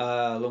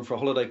along for a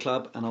holiday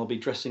club, and I'll be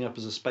dressing up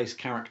as a space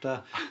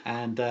character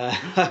and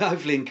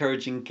hopefully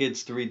encouraging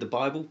kids to read the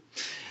Bible.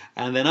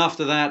 And then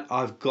after that,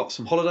 I've got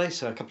some holidays,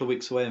 so a couple of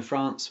weeks away in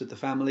France with the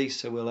family.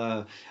 So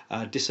we'll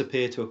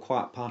disappear to a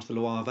quiet part of the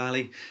Loire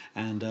Valley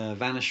and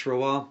vanish for a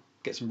while,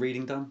 get some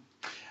reading done.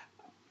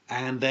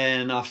 And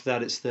then after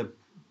that, it's the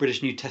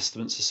British New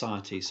Testament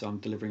Society. So I'm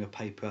delivering a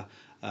paper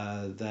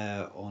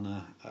there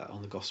on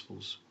the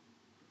Gospels.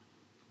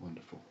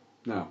 Wonderful.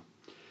 Now,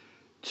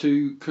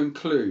 to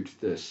conclude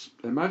this,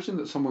 imagine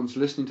that someone's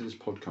listening to this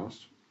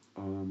podcast.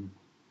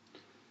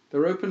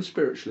 They're open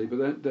spiritually,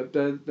 but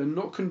they're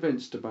not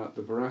convinced about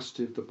the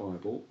veracity of the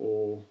Bible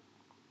or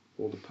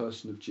the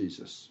person of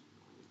Jesus.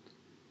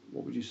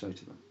 What would you say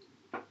to them?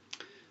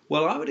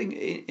 Well, I would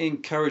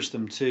encourage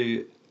them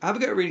to have a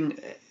go at reading.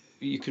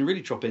 You can really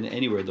drop in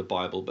anywhere in the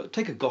Bible, but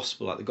take a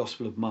gospel like the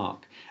Gospel of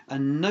Mark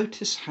and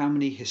notice how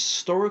many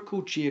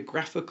historical,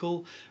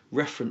 geographical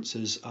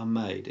references are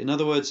made. In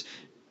other words,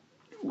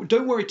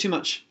 don't worry too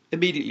much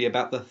immediately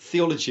about the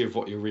theology of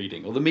what you're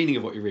reading or the meaning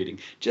of what you're reading.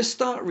 Just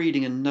start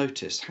reading and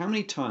notice how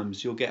many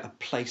times you'll get a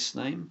place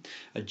name,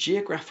 a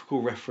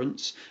geographical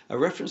reference, a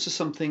reference to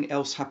something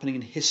else happening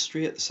in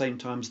history at the same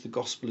time as the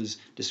gospel is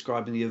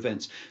describing the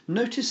events.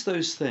 Notice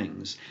those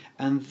things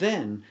and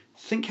then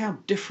think how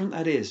different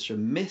that is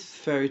from myth,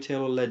 fairy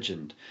tale or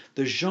legend.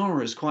 The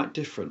genre is quite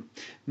different.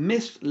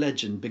 Myth,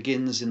 legend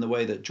begins in the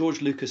way that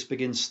George Lucas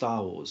begins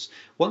Star Wars.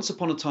 Once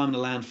upon a time in a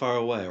land far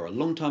away, or a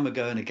long time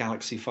ago in a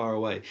galaxy far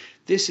away.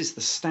 This is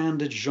the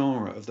standard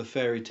genre of the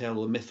fairy tale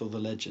or the myth or the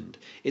legend.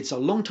 It's a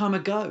long time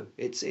ago.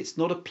 It's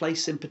not a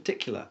place in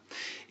particular.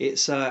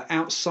 It's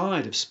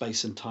outside of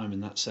space and time in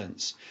that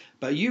sense.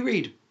 But you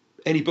read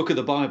any book of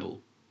the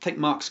Bible, take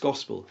Mark's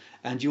Gospel,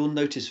 and you'll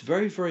notice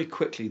very, very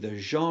quickly the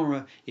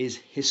genre is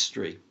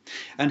history.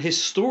 And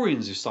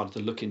historians have started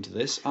to look into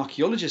this,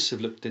 archaeologists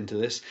have looked into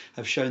this,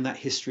 have shown that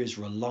history is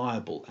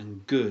reliable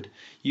and good.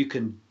 You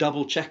can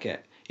double check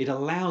it. It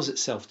allows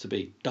itself to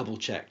be double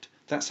checked.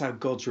 That's how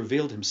God's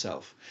revealed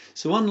himself.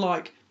 So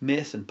unlike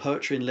myth and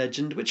poetry and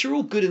legend, which are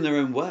all good in their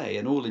own way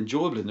and all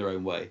enjoyable in their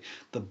own way,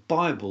 the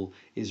Bible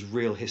is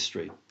real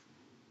history.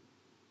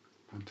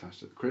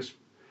 Fantastic. Chris,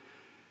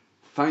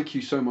 thank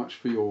you so much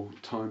for your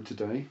time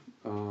today.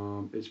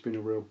 It's been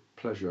a real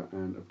pleasure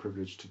and a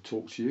privilege to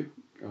talk to you.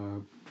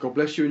 God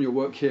bless you in your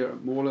work here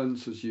at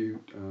Moorlands as you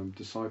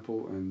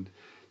disciple and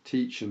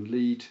teach and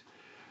lead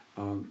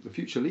the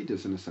future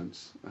leaders in a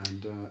sense.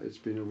 And it's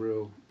been a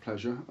real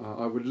pleasure.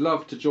 I would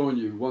love to join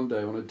you one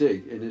day on a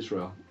dig in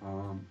Israel.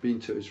 Been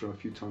to Israel a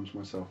few times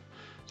myself,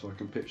 so I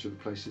can picture the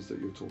places that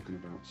you're talking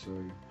about. So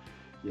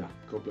yeah,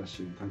 God bless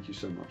you and thank you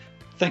so much.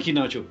 Thank you,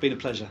 Nigel. Been a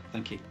pleasure.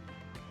 Thank you.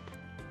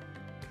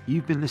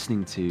 You've been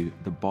listening to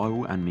the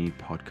Bible and Me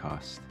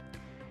podcast.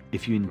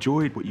 If you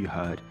enjoyed what you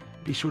heard,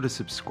 be sure to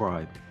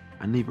subscribe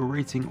and leave a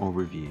rating or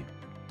review.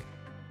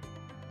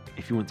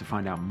 If you want to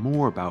find out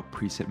more about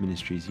Precept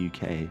Ministries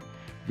UK,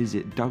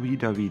 visit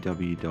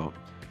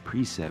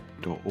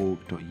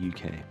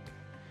www.precept.org.uk.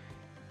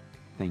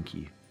 Thank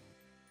you.